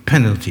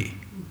penalty.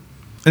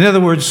 In other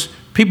words,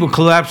 people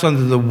collapse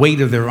under the weight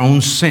of their own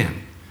sin.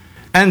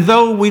 And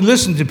though we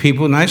listen to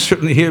people, and I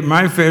certainly hear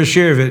my fair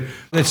share of it,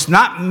 it's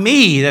not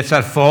me that's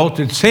at fault,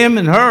 it's him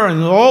and her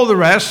and all the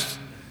rest.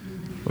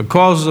 What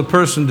causes a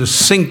person to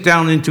sink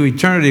down into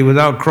eternity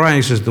without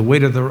Christ is the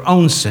weight of their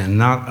own sin,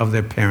 not of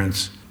their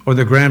parents or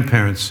their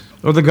grandparents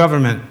or the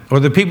government or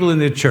the people in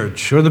their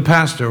church or the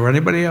pastor or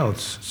anybody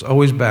else. It's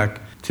always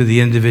back to the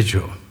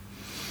individual.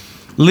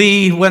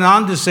 Lee went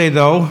on to say,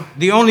 though,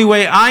 the only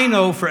way I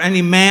know for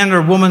any man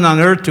or woman on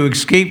earth to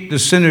escape the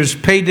sinner's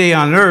payday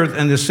on earth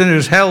and the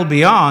sinner's hell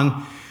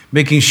beyond,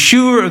 making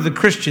sure of the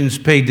Christian's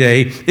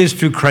payday, is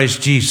through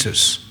Christ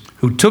Jesus,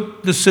 who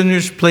took the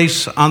sinner's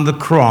place on the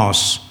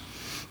cross,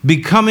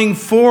 becoming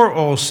for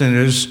all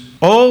sinners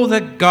all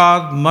that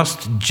God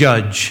must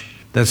judge,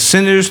 that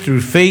sinners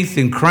through faith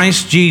in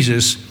Christ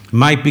Jesus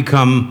might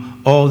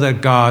become all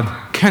that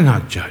God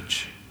cannot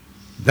judge.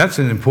 That's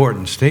an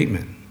important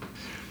statement.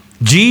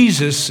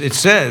 Jesus, it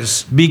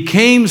says,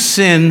 became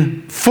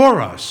sin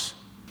for us.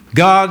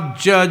 God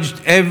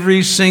judged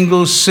every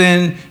single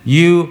sin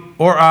you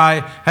or I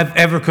have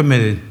ever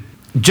committed.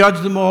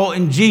 Judged them all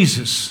in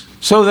Jesus.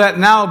 So that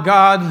now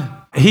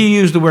God, he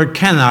used the word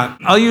cannot.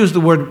 I'll use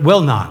the word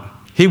will not.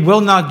 He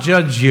will not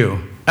judge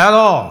you at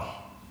all.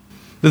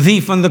 The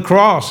thief on the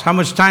cross, how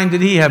much time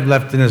did he have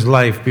left in his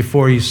life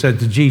before he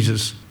said to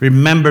Jesus,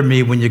 remember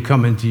me when you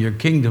come into your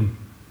kingdom?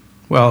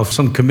 Well, if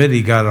some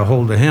committee got a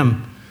hold of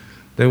him,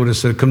 they would have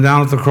said, come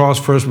down at the cross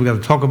first. We got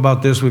to talk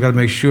about this. We got to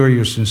make sure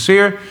you're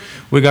sincere.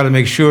 We got to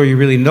make sure you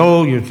really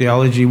know your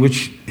theology,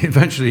 which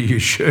eventually you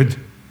should.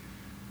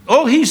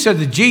 All he said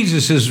to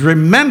Jesus is,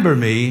 remember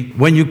me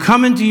when you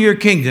come into your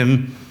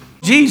kingdom.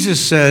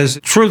 Jesus says,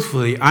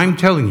 truthfully, I'm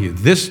telling you,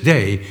 this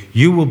day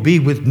you will be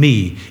with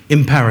me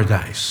in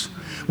paradise.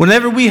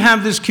 Whenever we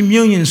have this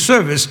communion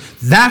service,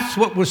 that's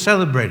what we're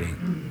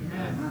celebrating.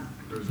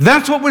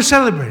 That's what we're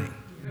celebrating.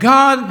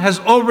 God has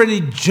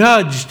already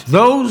judged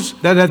those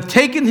that have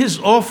taken his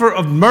offer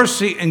of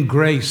mercy and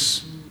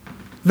grace.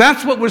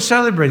 That's what we're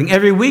celebrating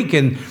every week.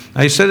 And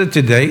I said it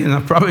today, and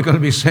I'm probably going to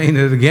be saying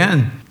it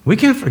again. We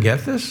can't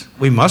forget this.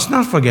 We must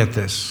not forget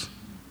this.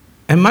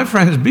 And my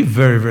friends, be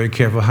very, very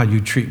careful how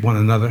you treat one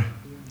another.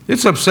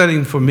 It's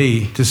upsetting for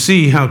me to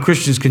see how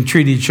Christians can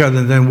treat each other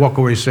and then walk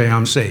away and say,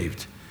 I'm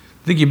saved.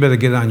 I think you better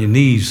get on your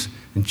knees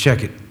and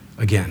check it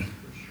again.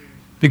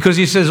 Because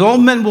he says, all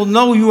men will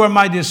know you are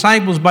my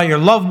disciples by your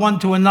love one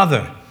to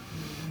another.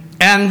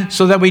 And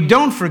so that we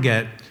don't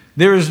forget,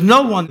 there is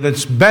no one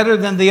that's better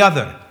than the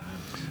other.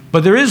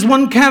 But there is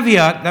one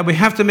caveat that we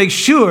have to make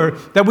sure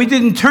that we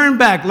didn't turn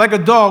back like a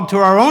dog to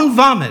our own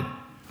vomit.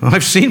 Well,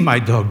 I've seen my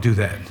dog do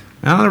that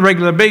on a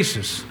regular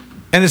basis.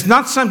 And it's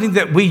not something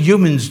that we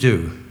humans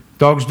do.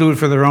 Dogs do it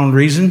for their own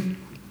reason,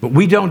 but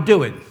we don't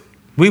do it.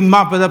 We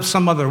mop it up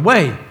some other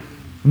way.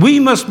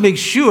 We must make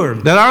sure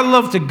that our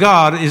love to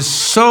God is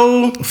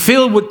so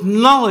filled with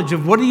knowledge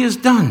of what he has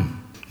done,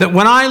 that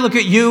when I look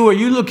at you or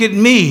you look at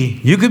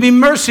me, you could be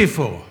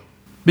merciful.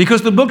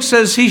 Because the book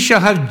says he shall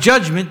have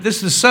judgment. This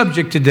is the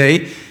subject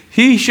today.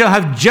 He shall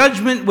have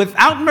judgment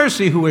without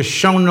mercy who has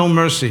shown no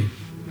mercy.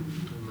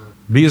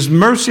 Be as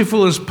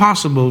merciful as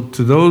possible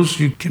to those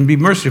you can be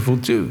merciful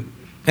to,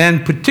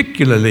 and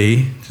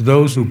particularly to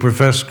those who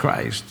profess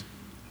Christ.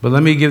 But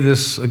let me give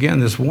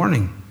this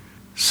warning.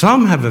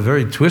 Some have a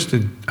very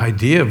twisted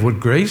idea of what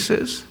grace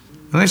is.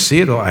 And I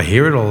see it all. I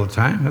hear it all the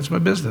time. That's my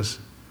business.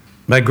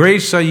 By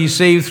grace are ye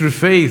saved through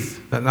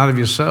faith, that not of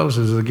yourselves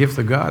is the gift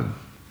of God.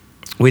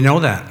 We know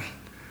that.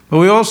 But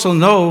we also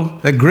know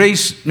that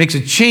grace makes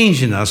a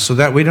change in us so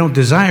that we don't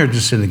desire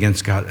to sin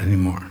against God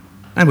anymore.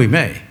 And we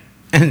may.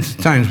 And at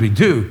times we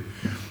do.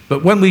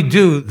 But when we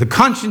do, the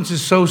conscience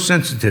is so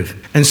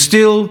sensitive and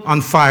still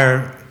on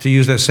fire, to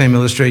use that same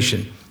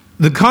illustration.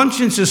 The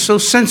conscience is so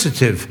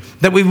sensitive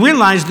that we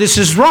realize this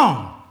is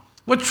wrong.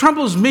 What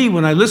troubles me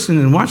when I listen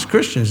and watch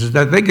Christians is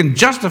that they can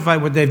justify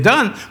what they've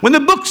done when the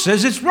book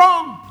says it's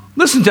wrong.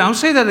 Listen to, I'll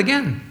say that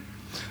again.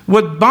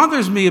 What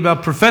bothers me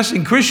about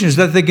professing Christians is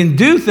that they can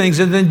do things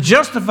and then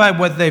justify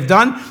what they've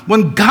done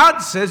when God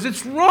says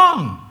it's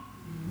wrong.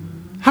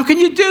 How can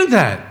you do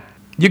that?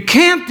 You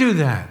can't do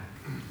that.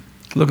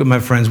 Look at my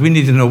friends, we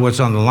need to know what's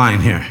on the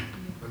line here.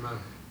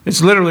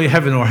 It's literally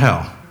heaven or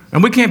hell.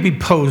 And we can't be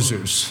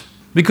posers.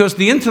 because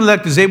the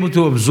intellect is able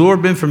to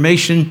absorb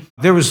information.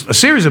 There was a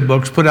series of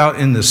books put out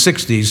in the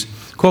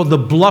 60s called The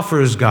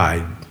Bluffer's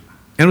Guide.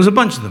 And it was a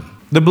bunch of them.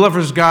 The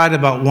Bluffer's Guide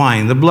about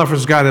wine, The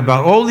Bluffer's Guide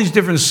about all these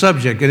different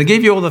subjects. And it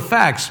gave you all the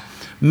facts.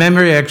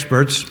 Memory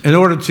experts, in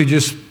order to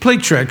just play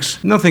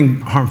tricks, nothing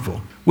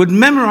harmful, would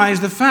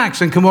memorize the facts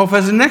and come off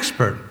as an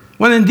expert,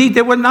 when indeed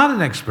they were not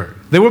an expert.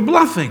 They were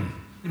bluffing.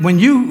 When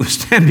you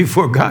stand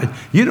before God,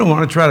 you don't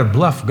want to try to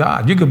bluff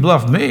God. You could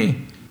bluff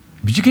me,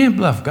 but you can't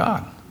bluff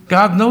God.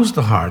 God knows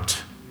the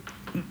heart.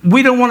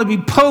 We don't want to be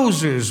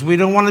posers. We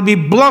don't want to be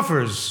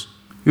bluffers.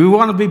 We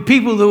want to be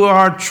people who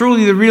are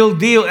truly the real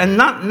deal and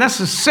not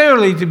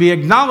necessarily to be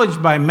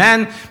acknowledged by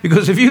men,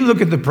 because if you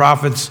look at the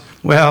prophets,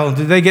 well,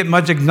 did they get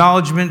much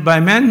acknowledgement by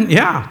men?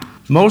 Yeah,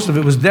 most of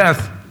it was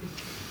death.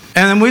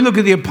 And then we look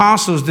at the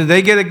apostles, did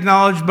they get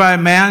acknowledged by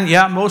man?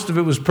 Yeah, most of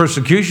it was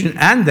persecution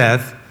and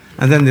death.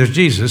 And then there's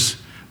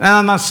Jesus. And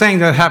I'm not saying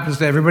that happens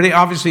to everybody.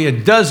 Obviously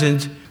it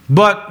doesn't.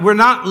 But we're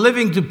not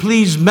living to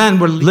please men.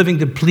 We're living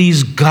to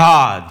please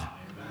God.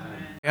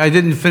 I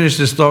didn't finish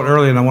this thought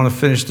earlier, and I want to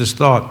finish this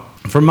thought.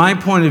 From my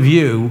point of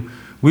view,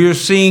 we are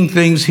seeing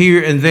things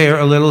here and there,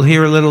 a little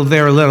here, a little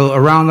there, a little,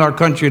 around our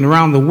country and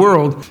around the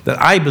world that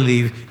I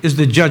believe is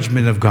the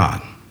judgment of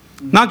God.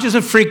 Not just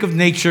a freak of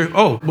nature.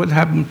 Oh, what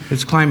happened?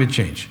 It's climate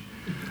change.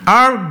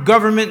 Our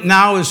government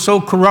now is so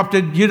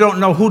corrupted, you don't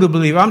know who to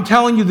believe. I'm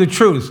telling you the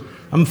truth.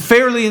 I'm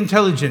fairly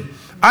intelligent.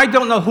 I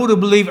don't know who to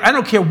believe. I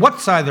don't care what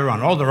side they're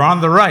on. Oh, they're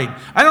on the right.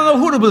 I don't know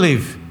who to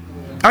believe.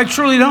 I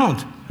truly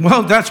don't.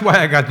 Well, that's why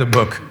I got the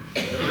book.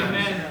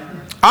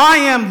 Amen. I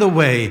am the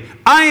way.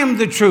 I am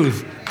the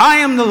truth. I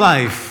am the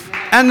life.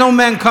 And no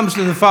man comes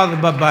to the Father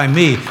but by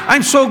me.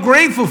 I'm so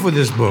grateful for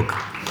this book.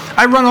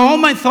 I run all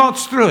my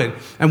thoughts through it.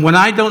 And when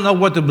I don't know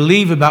what to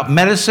believe about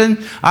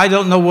medicine, I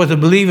don't know what to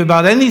believe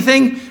about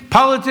anything,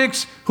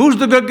 politics, who's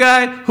the good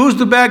guy, who's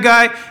the bad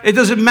guy, it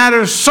doesn't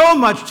matter so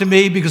much to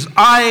me because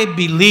I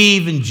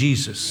believe in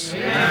Jesus.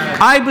 Yeah.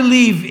 I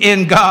believe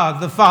in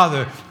God the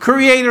Father,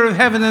 creator of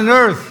heaven and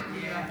earth.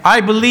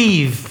 I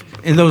believe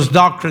in those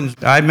doctrines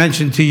I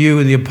mentioned to you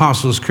in the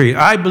Apostles' Creed.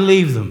 I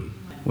believe them.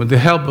 With the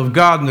help of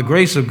God and the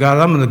grace of God,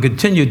 I'm going to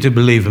continue to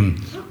believe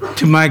them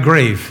to my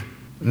grave.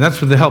 And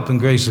that's with the help and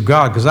grace of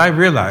God, because I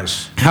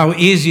realize how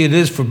easy it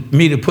is for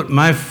me to put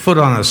my foot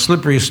on a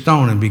slippery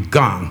stone and be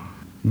gone,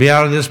 be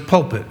out of this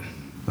pulpit.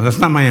 Now, that's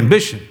not my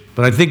ambition,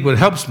 but I think what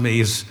helps me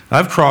is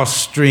I've crossed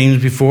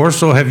streams before,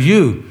 so have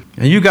you.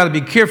 And you got to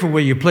be careful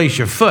where you place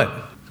your foot,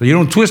 so you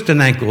don't twist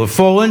an ankle or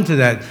fall into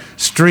that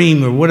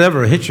stream or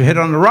whatever, or hit your head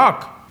on the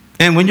rock.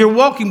 And when you're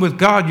walking with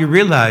God, you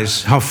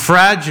realize how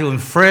fragile and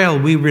frail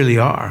we really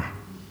are.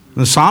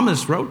 The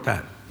psalmist wrote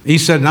that. He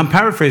said, and I'm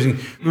paraphrasing,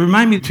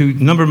 remind me to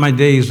number my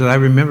days that I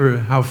remember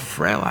how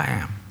frail I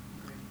am.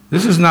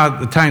 This is not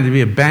the time to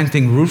be a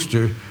banting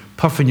rooster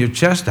puffing your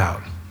chest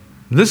out.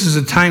 This is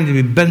a time to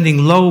be bending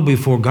low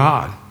before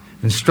God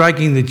and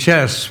striking the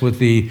chest with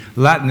the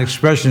Latin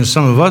expression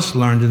some of us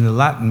learned in the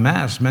Latin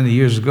Mass many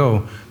years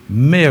ago,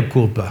 mea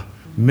culpa,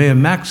 mea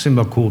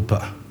maxima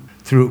culpa,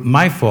 through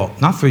my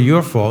fault, not through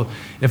your fault.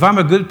 If I'm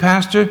a good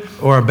pastor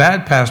or a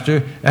bad pastor,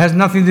 it has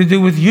nothing to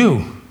do with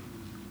you.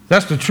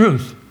 That's the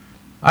truth.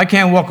 I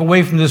can't walk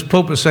away from this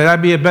pulpit and say,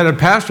 I'd be a better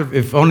pastor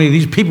if only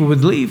these people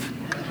would leave.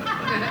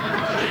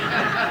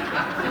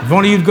 If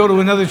only you'd go to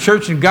another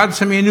church and God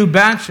sent me a new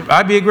batch,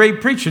 I'd be a great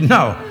preacher.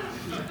 No.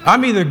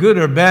 I'm either good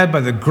or bad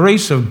by the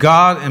grace of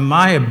God and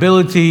my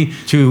ability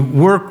to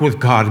work with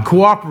God,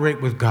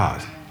 cooperate with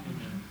God.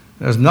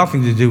 It has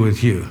nothing to do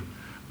with you.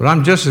 But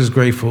I'm just as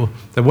grateful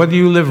that whether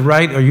you live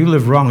right or you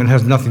live wrong, it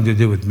has nothing to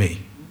do with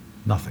me.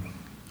 Nothing.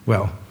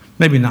 Well,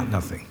 maybe not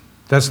nothing.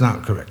 That's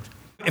not correct.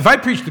 If I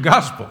preach the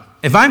gospel,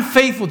 if I'm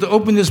faithful to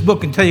open this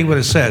book and tell you what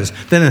it says,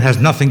 then it has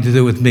nothing to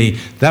do with me.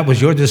 That was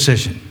your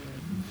decision.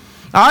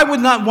 I would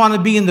not want to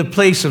be in the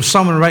place of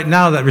someone right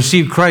now that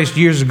received Christ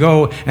years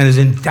ago and is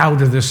in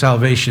doubt of their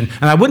salvation.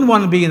 And I wouldn't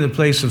want to be in the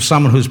place of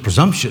someone who's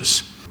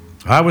presumptuous.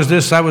 I was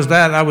this, I was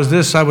that, I was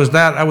this, I was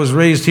that, I was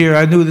raised here,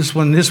 I knew this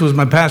one, this was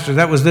my pastor,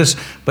 that was this.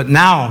 But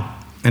now,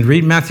 and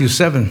read Matthew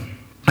 7.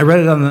 I read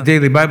it on the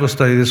daily Bible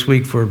study this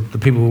week for the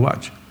people who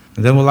watch.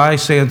 And then will I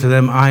say unto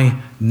them,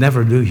 I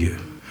never knew you.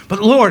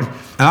 But Lord,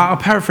 and I'll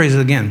paraphrase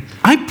it again,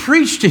 I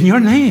preached in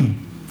your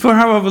name for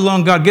however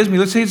long God gives me.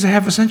 Let's say it's a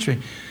half a century.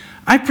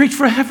 I preached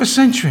for half a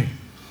century.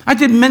 I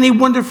did many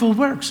wonderful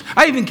works.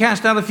 I even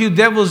cast out a few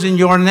devils in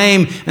your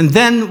name. And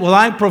then will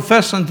I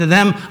profess unto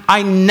them,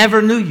 I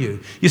never knew you.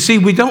 You see,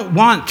 we don't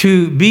want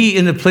to be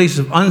in a place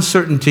of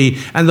uncertainty.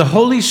 And the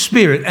Holy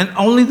Spirit, and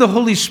only the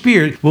Holy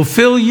Spirit, will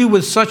fill you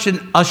with such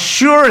an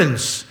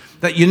assurance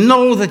that you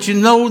know, that you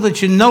know,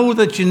 that you know,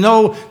 that you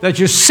know, that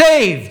you're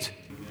saved.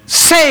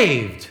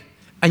 Saved.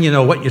 And you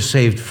know what you're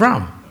saved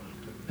from.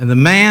 And the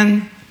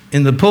man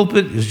in the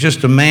pulpit is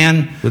just a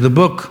man with a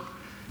book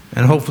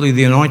and hopefully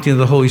the anointing of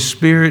the Holy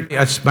Spirit.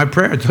 That's my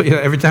prayer. I tell you,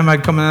 every time I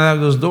come out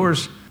of those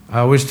doors, I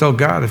always tell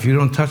God, if you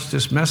don't touch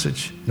this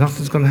message,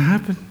 nothing's going to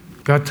happen.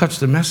 God, touch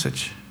the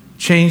message.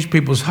 Change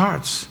people's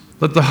hearts.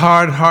 Let the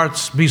hard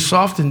hearts be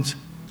softened.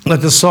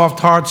 Let the soft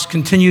hearts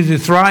continue to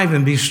thrive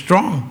and be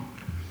strong.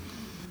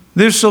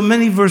 There's so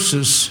many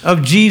verses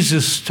of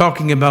Jesus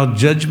talking about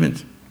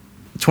judgment.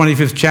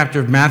 25th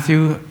chapter of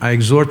Matthew, I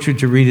exhort you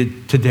to read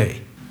it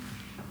today.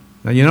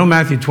 Now, you know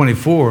Matthew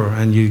 24,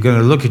 and you're going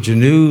to look at your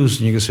news,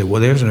 and you're going to say,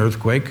 well, there's an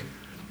earthquake.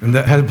 And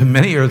there has been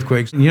many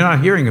earthquakes, and you're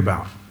not hearing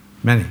about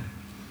many.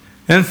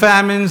 And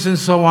famines and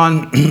so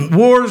on.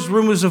 Wars,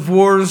 rumors of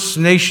wars,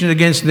 nation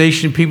against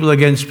nation, people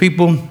against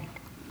people.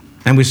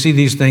 And we see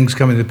these things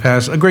coming to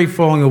pass. A great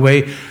falling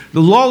away.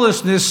 The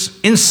lawlessness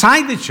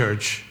inside the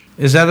church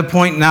is at a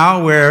point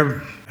now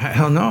where, I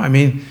don't know, I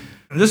mean,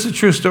 this is a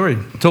true story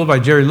told by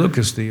Jerry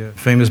Lucas, the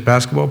famous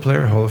basketball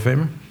player, Hall of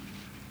Famer.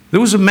 There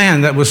was a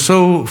man that was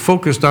so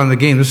focused on the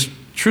game. This is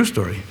a true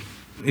story.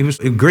 He was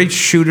a great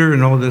shooter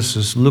and all this,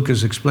 as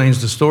Lucas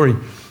explains the story.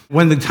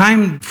 When the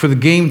time for the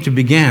game to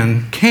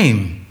begin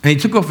came, and he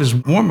took off his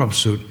warm-up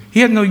suit, he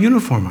had no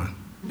uniform on.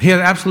 He had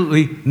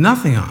absolutely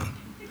nothing on.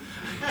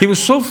 He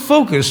was so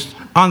focused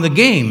on the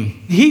game,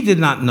 he did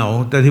not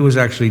know that he was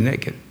actually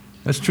naked.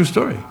 That's a true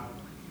story.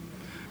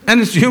 And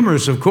it's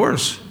humorous, of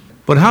course.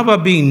 But how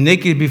about being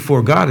naked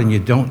before God and you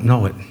don't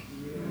know it?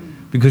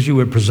 Because you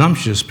were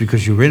presumptuous,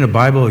 because you were in a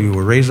Bible, or you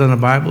were raised on a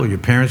Bible, or your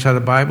parents had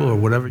a Bible, or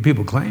whatever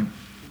people claim.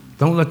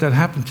 Don't let that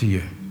happen to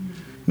you.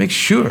 Make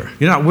sure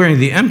you're not wearing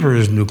the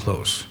emperor's new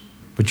clothes,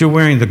 but you're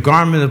wearing the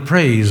garment of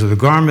praise or the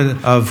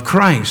garment of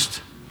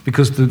Christ,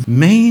 because the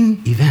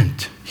main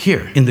event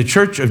here in the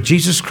church of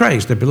Jesus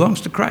Christ that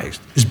belongs to Christ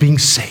is being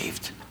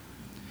saved.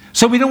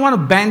 So we don't want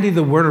to bandy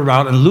the word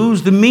around and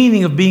lose the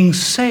meaning of being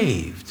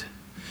saved.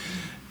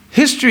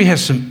 History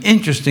has some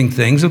interesting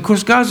things. Of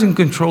course, God's in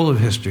control of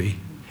history.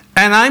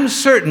 And I'm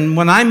certain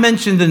when I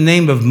mention the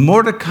name of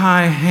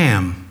Mordecai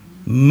Ham,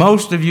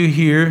 most of you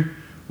here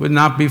would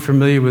not be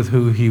familiar with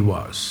who he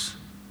was.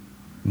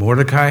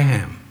 Mordecai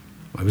Ham.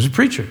 I was a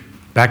preacher.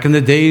 Back in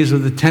the days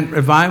of the tent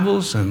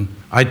revivals and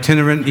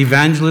itinerant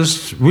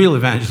evangelists, real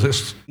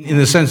evangelists, in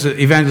the sense that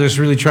evangelists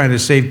really trying to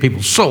save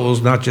people's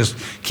souls, not just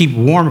keep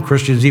warm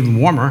Christians even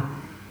warmer.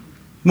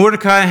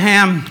 Mordecai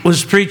Ham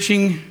was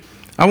preaching,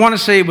 I want to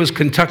say it was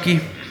Kentucky.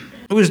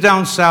 It was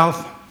down south,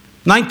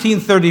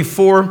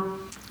 1934,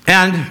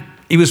 and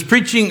he was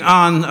preaching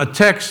on a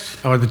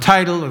text, or the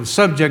title, or the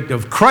subject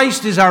of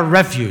Christ is our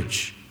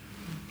refuge.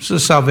 This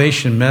is a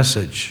salvation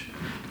message.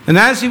 And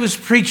as he was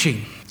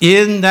preaching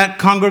in that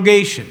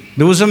congregation,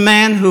 there was a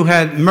man who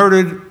had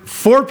murdered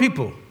 4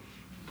 people,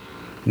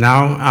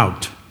 now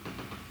out,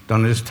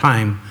 done his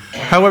time,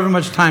 however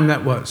much time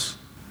that was.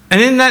 And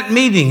in that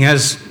meeting,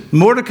 as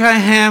Mordecai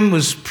Ham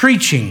was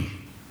preaching,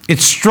 it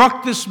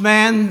struck this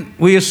man,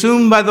 we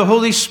assume by the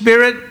Holy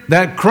Spirit,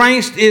 that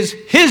Christ is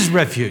his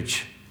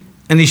refuge.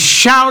 And he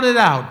shouted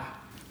out,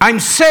 I'm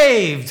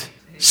saved,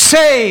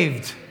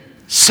 saved,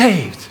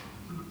 saved.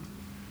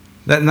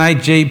 That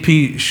night,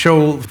 J.P.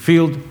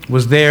 Schofield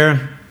was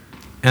there,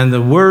 and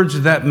the words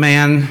of that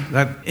man,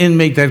 that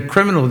inmate, that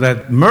criminal,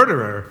 that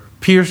murderer,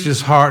 pierced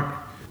his heart,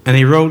 and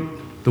he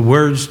wrote the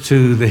words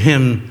to the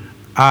hymn,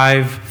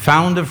 I've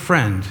found a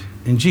friend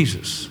in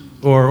Jesus,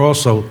 or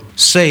also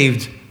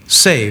saved,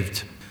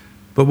 saved.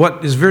 But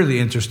what is really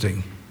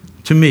interesting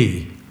to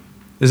me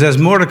is as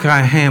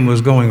Mordecai Ham was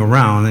going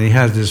around and he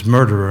has this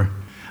murderer,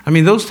 I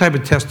mean, those type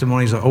of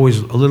testimonies are always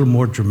a little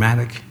more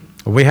dramatic.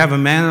 We have a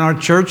man in our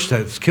church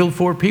that's killed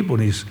 4 people,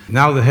 and he's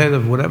now the head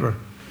of whatever.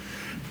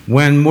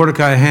 When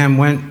Mordecai Ham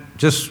went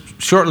just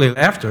shortly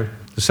after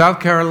to South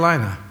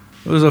Carolina,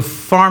 there was a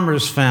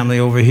farmer's family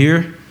over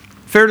here,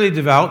 fairly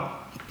devout,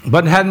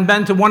 but hadn't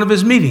been to one of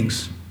his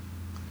meetings.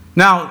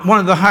 Now, one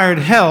of the hired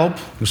help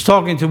was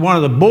talking to one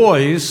of the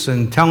boys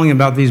and telling him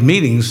about these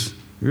meetings.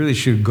 You really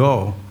should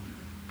go.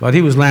 But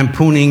he was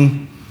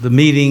lampooning the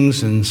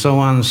meetings and so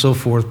on and so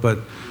forth. But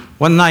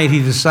one night he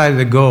decided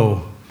to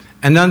go.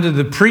 And under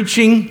the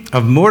preaching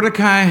of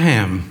Mordecai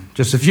Ham,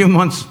 just a few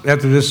months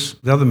after the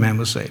other man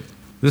was saved,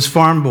 this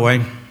farm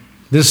boy,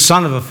 this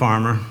son of a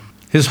farmer,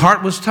 his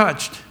heart was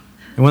touched.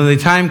 And when the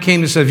time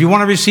came, he said, if you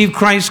want to receive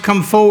Christ,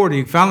 come forward.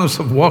 He found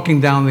himself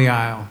walking down the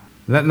aisle.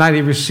 That night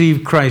he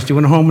received Christ. He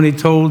went home and he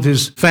told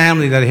his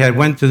family that he had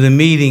went to the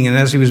meeting. And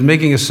as he was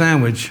making a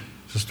sandwich,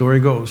 as the story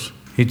goes,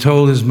 he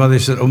told his mother, he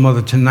said, oh,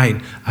 mother,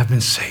 tonight I've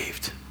been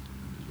saved.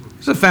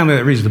 This is a family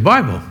that reads the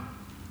Bible.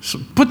 So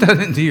put that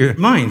into your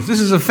minds. This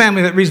is a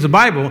family that reads the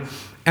Bible,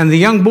 and the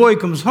young boy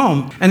comes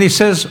home, and he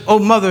says, oh,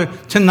 mother,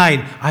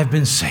 tonight I've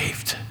been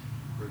saved.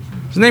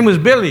 His name was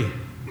Billy.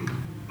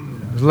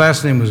 His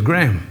last name was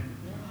Graham.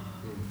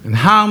 And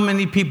how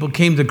many people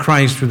came to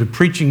Christ through the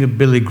preaching of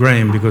Billy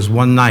Graham because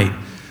one night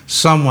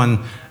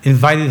someone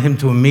invited him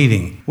to a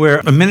meeting where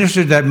a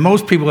minister that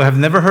most people have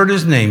never heard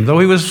his name, though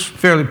he was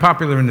fairly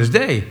popular in his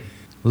day,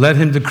 led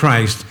him to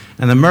Christ.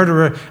 And the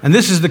murderer, and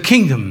this is the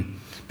kingdom,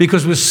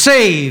 because we're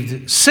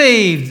saved,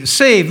 saved,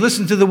 saved.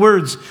 Listen to the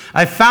words.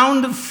 I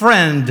found a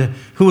friend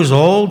who is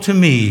all to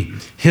me.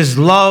 His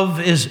love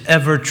is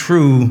ever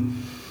true.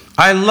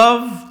 I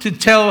love to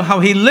tell how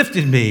he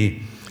lifted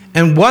me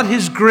and what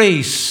his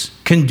grace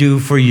can do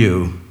for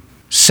you.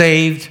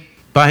 Saved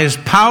by his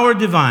power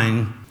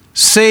divine,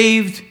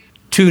 saved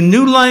to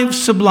new life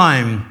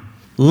sublime.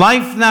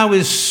 Life now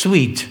is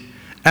sweet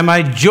and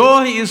my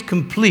joy is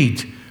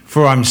complete,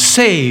 for I'm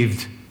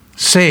saved,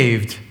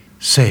 saved,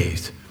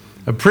 saved.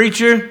 A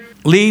preacher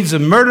leads a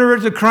murderer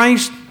to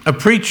Christ. A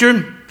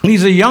preacher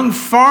leads a young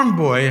farm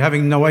boy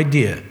having no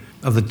idea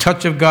of the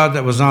touch of God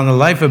that was on the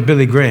life of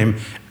Billy Graham,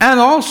 and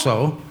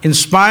also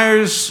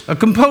inspires a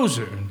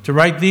composer to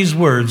write these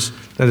words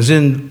that is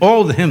in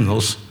all the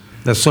hymnals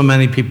that so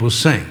many people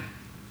sing.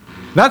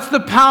 That's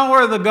the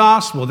power of the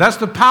gospel. That's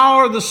the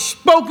power of the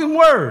spoken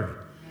word.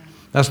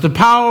 That's the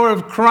power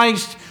of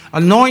Christ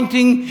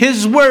anointing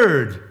his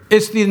word.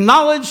 It's the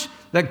knowledge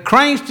that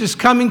Christ is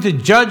coming to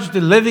judge the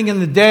living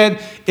and the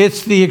dead.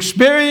 It's the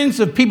experience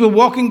of people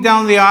walking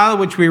down the aisle,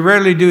 which we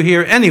rarely do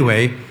here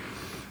anyway.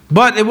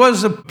 But it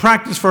was a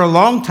practice for a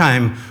long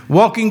time,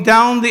 walking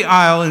down the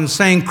aisle and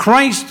saying,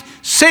 Christ,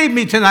 save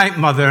me tonight,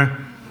 mother.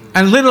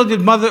 And little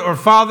did mother or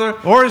father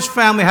or his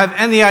family have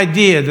any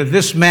idea that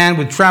this man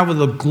would travel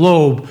the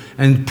globe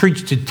and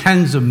preach to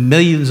tens of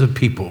millions of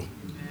people.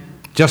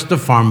 Just a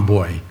farm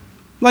boy,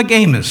 like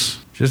Amos,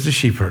 just a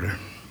sheep herder.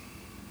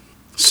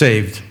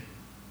 Saved,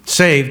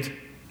 saved,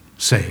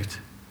 saved.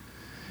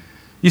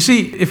 You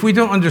see, if we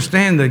don't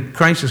understand that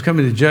Christ is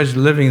coming to judge the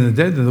living and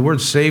the dead, then the word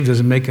saved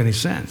doesn't make any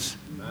sense.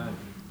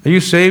 Are you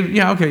saved?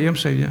 Yeah, okay, I'm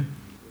saved, yeah.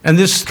 And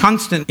this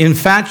constant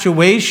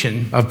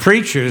infatuation of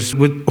preachers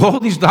with all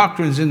these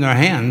doctrines in their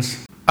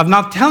hands of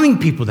not telling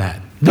people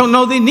that, don't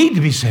know they need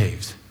to be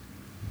saved.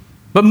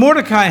 But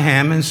Mordecai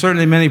Ham, and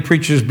certainly many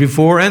preachers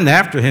before and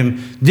after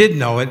him, did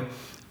know it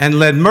and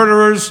led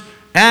murderers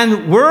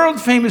and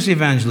world-famous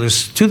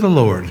evangelists to the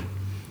Lord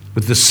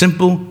with the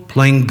simple,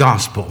 plain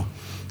gospel.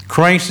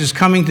 Christ is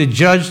coming to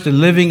judge the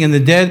living and the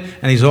dead,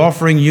 and he's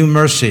offering you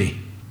mercy.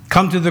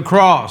 Come to the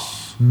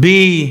cross.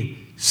 Be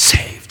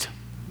saved.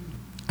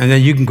 And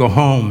then you can go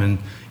home and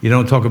you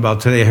don't talk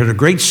about today. I heard a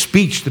great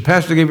speech. The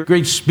pastor gave a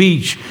great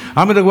speech.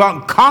 I'm going to go out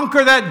and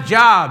conquer that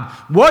job.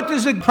 What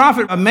does it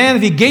profit a man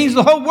if he gains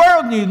the whole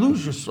world and you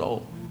lose your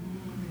soul?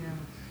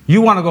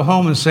 You want to go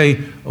home and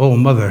say, oh,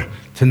 mother,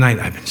 tonight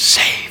I've been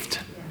saved.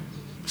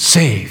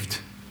 Saved.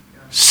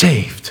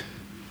 Saved.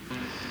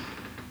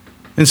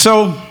 And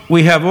so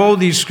we have all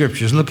these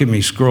scriptures. Look at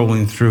me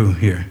scrolling through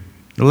here.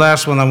 The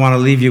last one I want to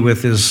leave you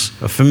with is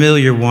a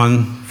familiar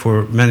one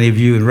for many of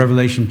you in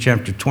Revelation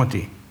chapter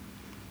 20.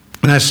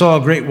 And I saw a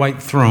great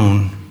white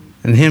throne,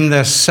 and him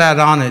that sat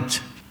on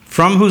it,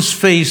 from whose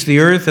face the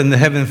earth and the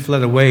heaven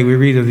fled away. We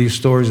read of these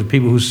stories of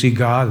people who see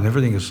God, and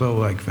everything is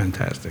so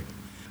fantastic.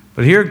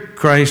 But here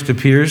Christ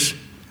appears,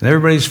 and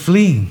everybody's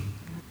fleeing,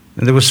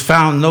 and there was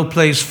found no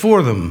place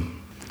for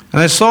them. And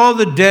I saw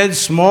the dead,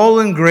 small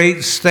and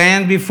great,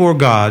 stand before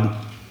God,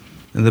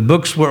 and the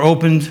books were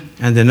opened,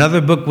 and another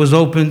book was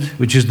opened,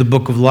 which is the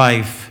book of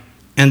life.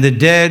 And the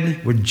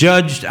dead were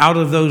judged out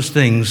of those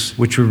things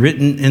which were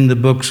written in the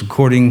books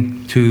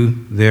according to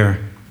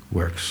their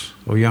works.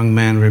 Oh, young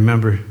man,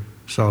 remember,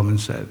 Solomon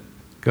said,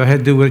 go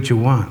ahead, do what you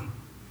want.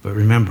 But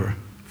remember,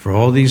 for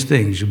all these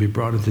things, you'll be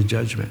brought into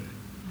judgment.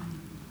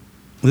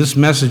 This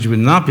message would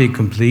not be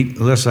complete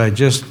unless I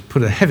just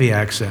put a heavy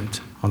accent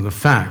on the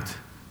fact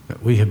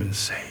that we have been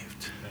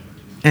saved.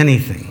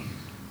 Anything.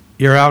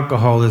 Your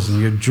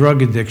alcoholism, your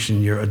drug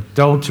addiction, your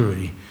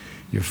adultery,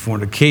 your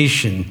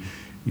fornication,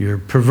 your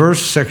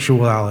perverse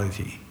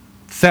sexuality,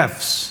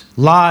 thefts,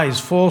 lies,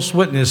 false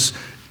witness,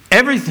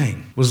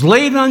 everything was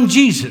laid on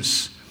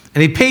Jesus,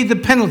 and he paid the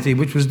penalty,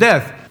 which was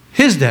death,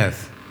 his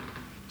death,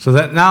 so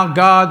that now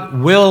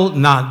God will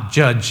not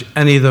judge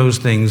any of those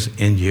things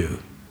in you.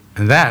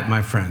 And that,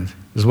 my friend,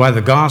 is why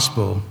the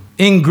gospel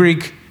in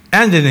Greek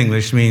and in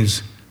English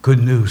means good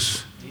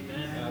news.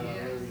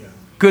 Amen.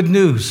 Good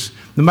news.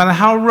 No matter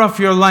how rough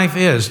your life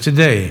is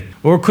today,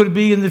 or could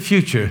be in the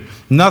future,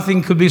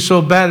 nothing could be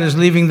so bad as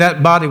leaving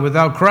that body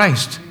without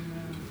Christ.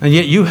 And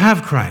yet you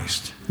have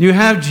Christ. You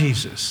have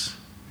Jesus.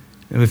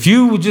 And if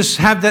you would just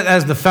have that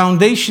as the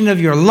foundation of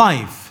your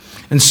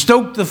life and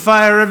stoke the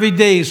fire every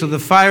day so the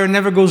fire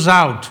never goes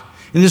out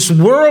in this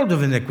world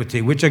of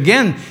iniquity, which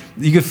again,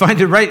 you can find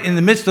it right in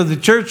the midst of the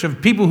church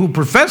of people who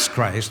profess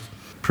Christ,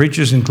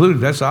 preachers included,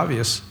 that's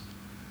obvious.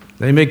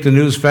 They make the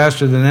news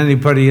faster than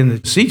anybody in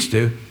the seats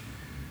do.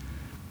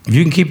 If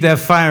you can keep that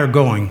fire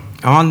going,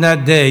 on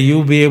that day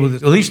you'll be able to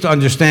at least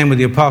understand what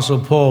the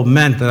Apostle Paul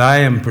meant, that I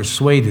am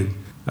persuaded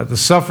that the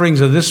sufferings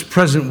of this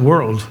present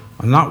world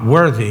are not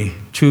worthy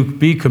to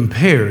be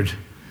compared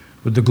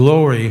with the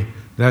glory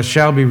that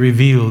shall be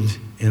revealed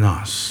in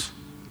us.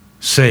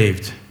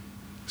 Saved,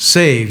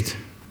 saved,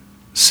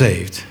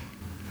 saved.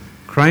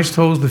 Christ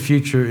holds the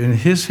future in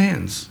his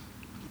hands,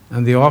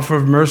 and the offer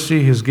of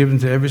mercy is given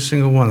to every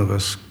single one of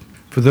us.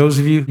 For those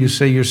of you who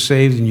say you're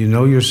saved and you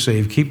know you're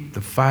saved, keep the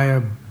fire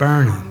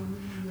burning.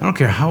 I don't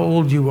care how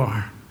old you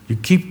are. You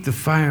keep the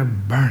fire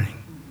burning.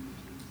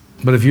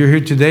 But if you're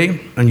here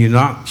today and you're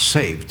not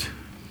saved,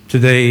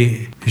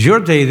 today is your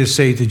day to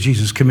say to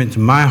Jesus, come into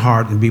my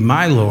heart and be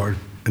my Lord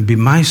and be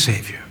my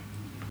Savior.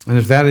 And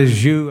if that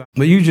is you,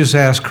 but you just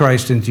ask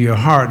Christ into your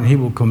heart and he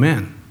will come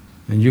in.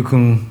 And you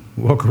can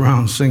walk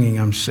around singing,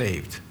 I'm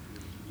saved,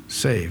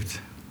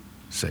 saved,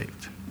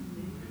 saved.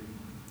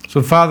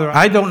 So, Father,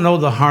 I don't know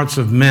the hearts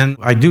of men.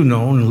 I do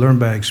know and learn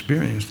by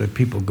experience that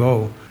people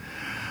go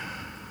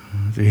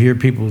to hear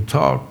people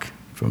talk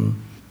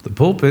from the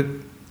pulpit,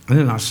 and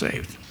they're not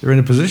saved. They're in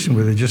a position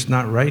where they're just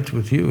not right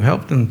with you.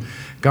 Help them,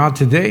 God,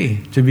 today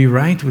to be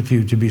right with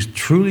you, to be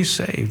truly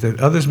saved, that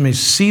others may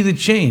see the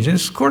change. And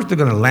of course, they're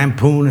going to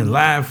lampoon and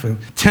laugh and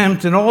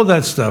tempt and all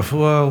that stuff.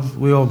 Well,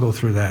 we all go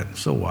through that.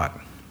 So what?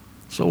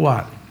 So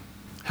what?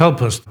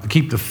 Help us to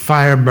keep the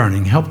fire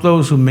burning. Help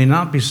those who may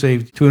not be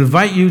saved to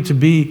invite you to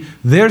be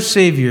their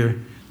Savior,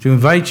 to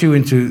invite you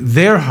into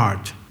their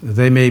heart, that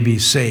they may be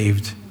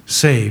saved,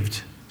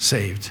 saved,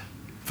 saved.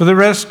 For the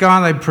rest,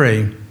 God, I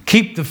pray,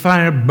 keep the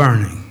fire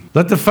burning.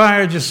 Let the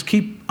fire just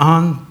keep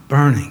on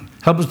burning.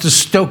 Help us to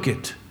stoke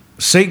it.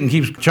 Satan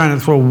keeps trying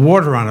to throw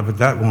water on it, but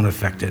that won't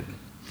affect it.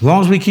 As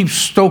long as we keep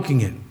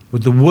stoking it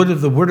with the wood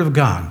of the Word of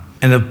God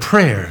and of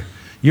prayer,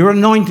 your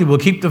anointing will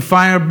keep the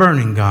fire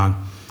burning, God,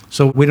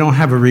 so we don't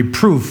have a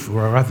reproof,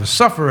 or rather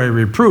suffer a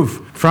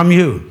reproof from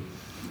you.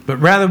 But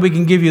rather we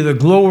can give you the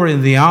glory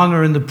and the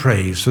honor and the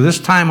praise. So this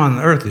time on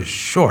earth is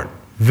short,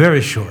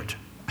 very short.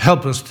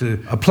 Help us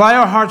to apply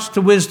our hearts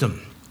to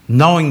wisdom,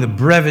 knowing the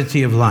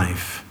brevity of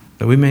life,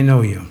 that we may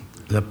know you,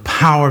 the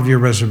power of your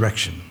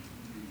resurrection.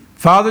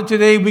 Father,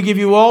 today we give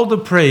you all the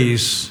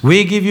praise.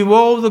 We give you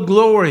all the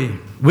glory.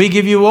 We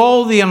give you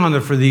all the honor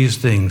for these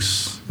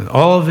things, and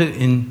all of it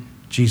in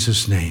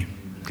Jesus' name.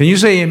 Can you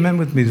say amen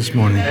with me this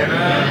morning?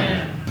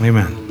 Amen.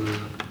 Amen.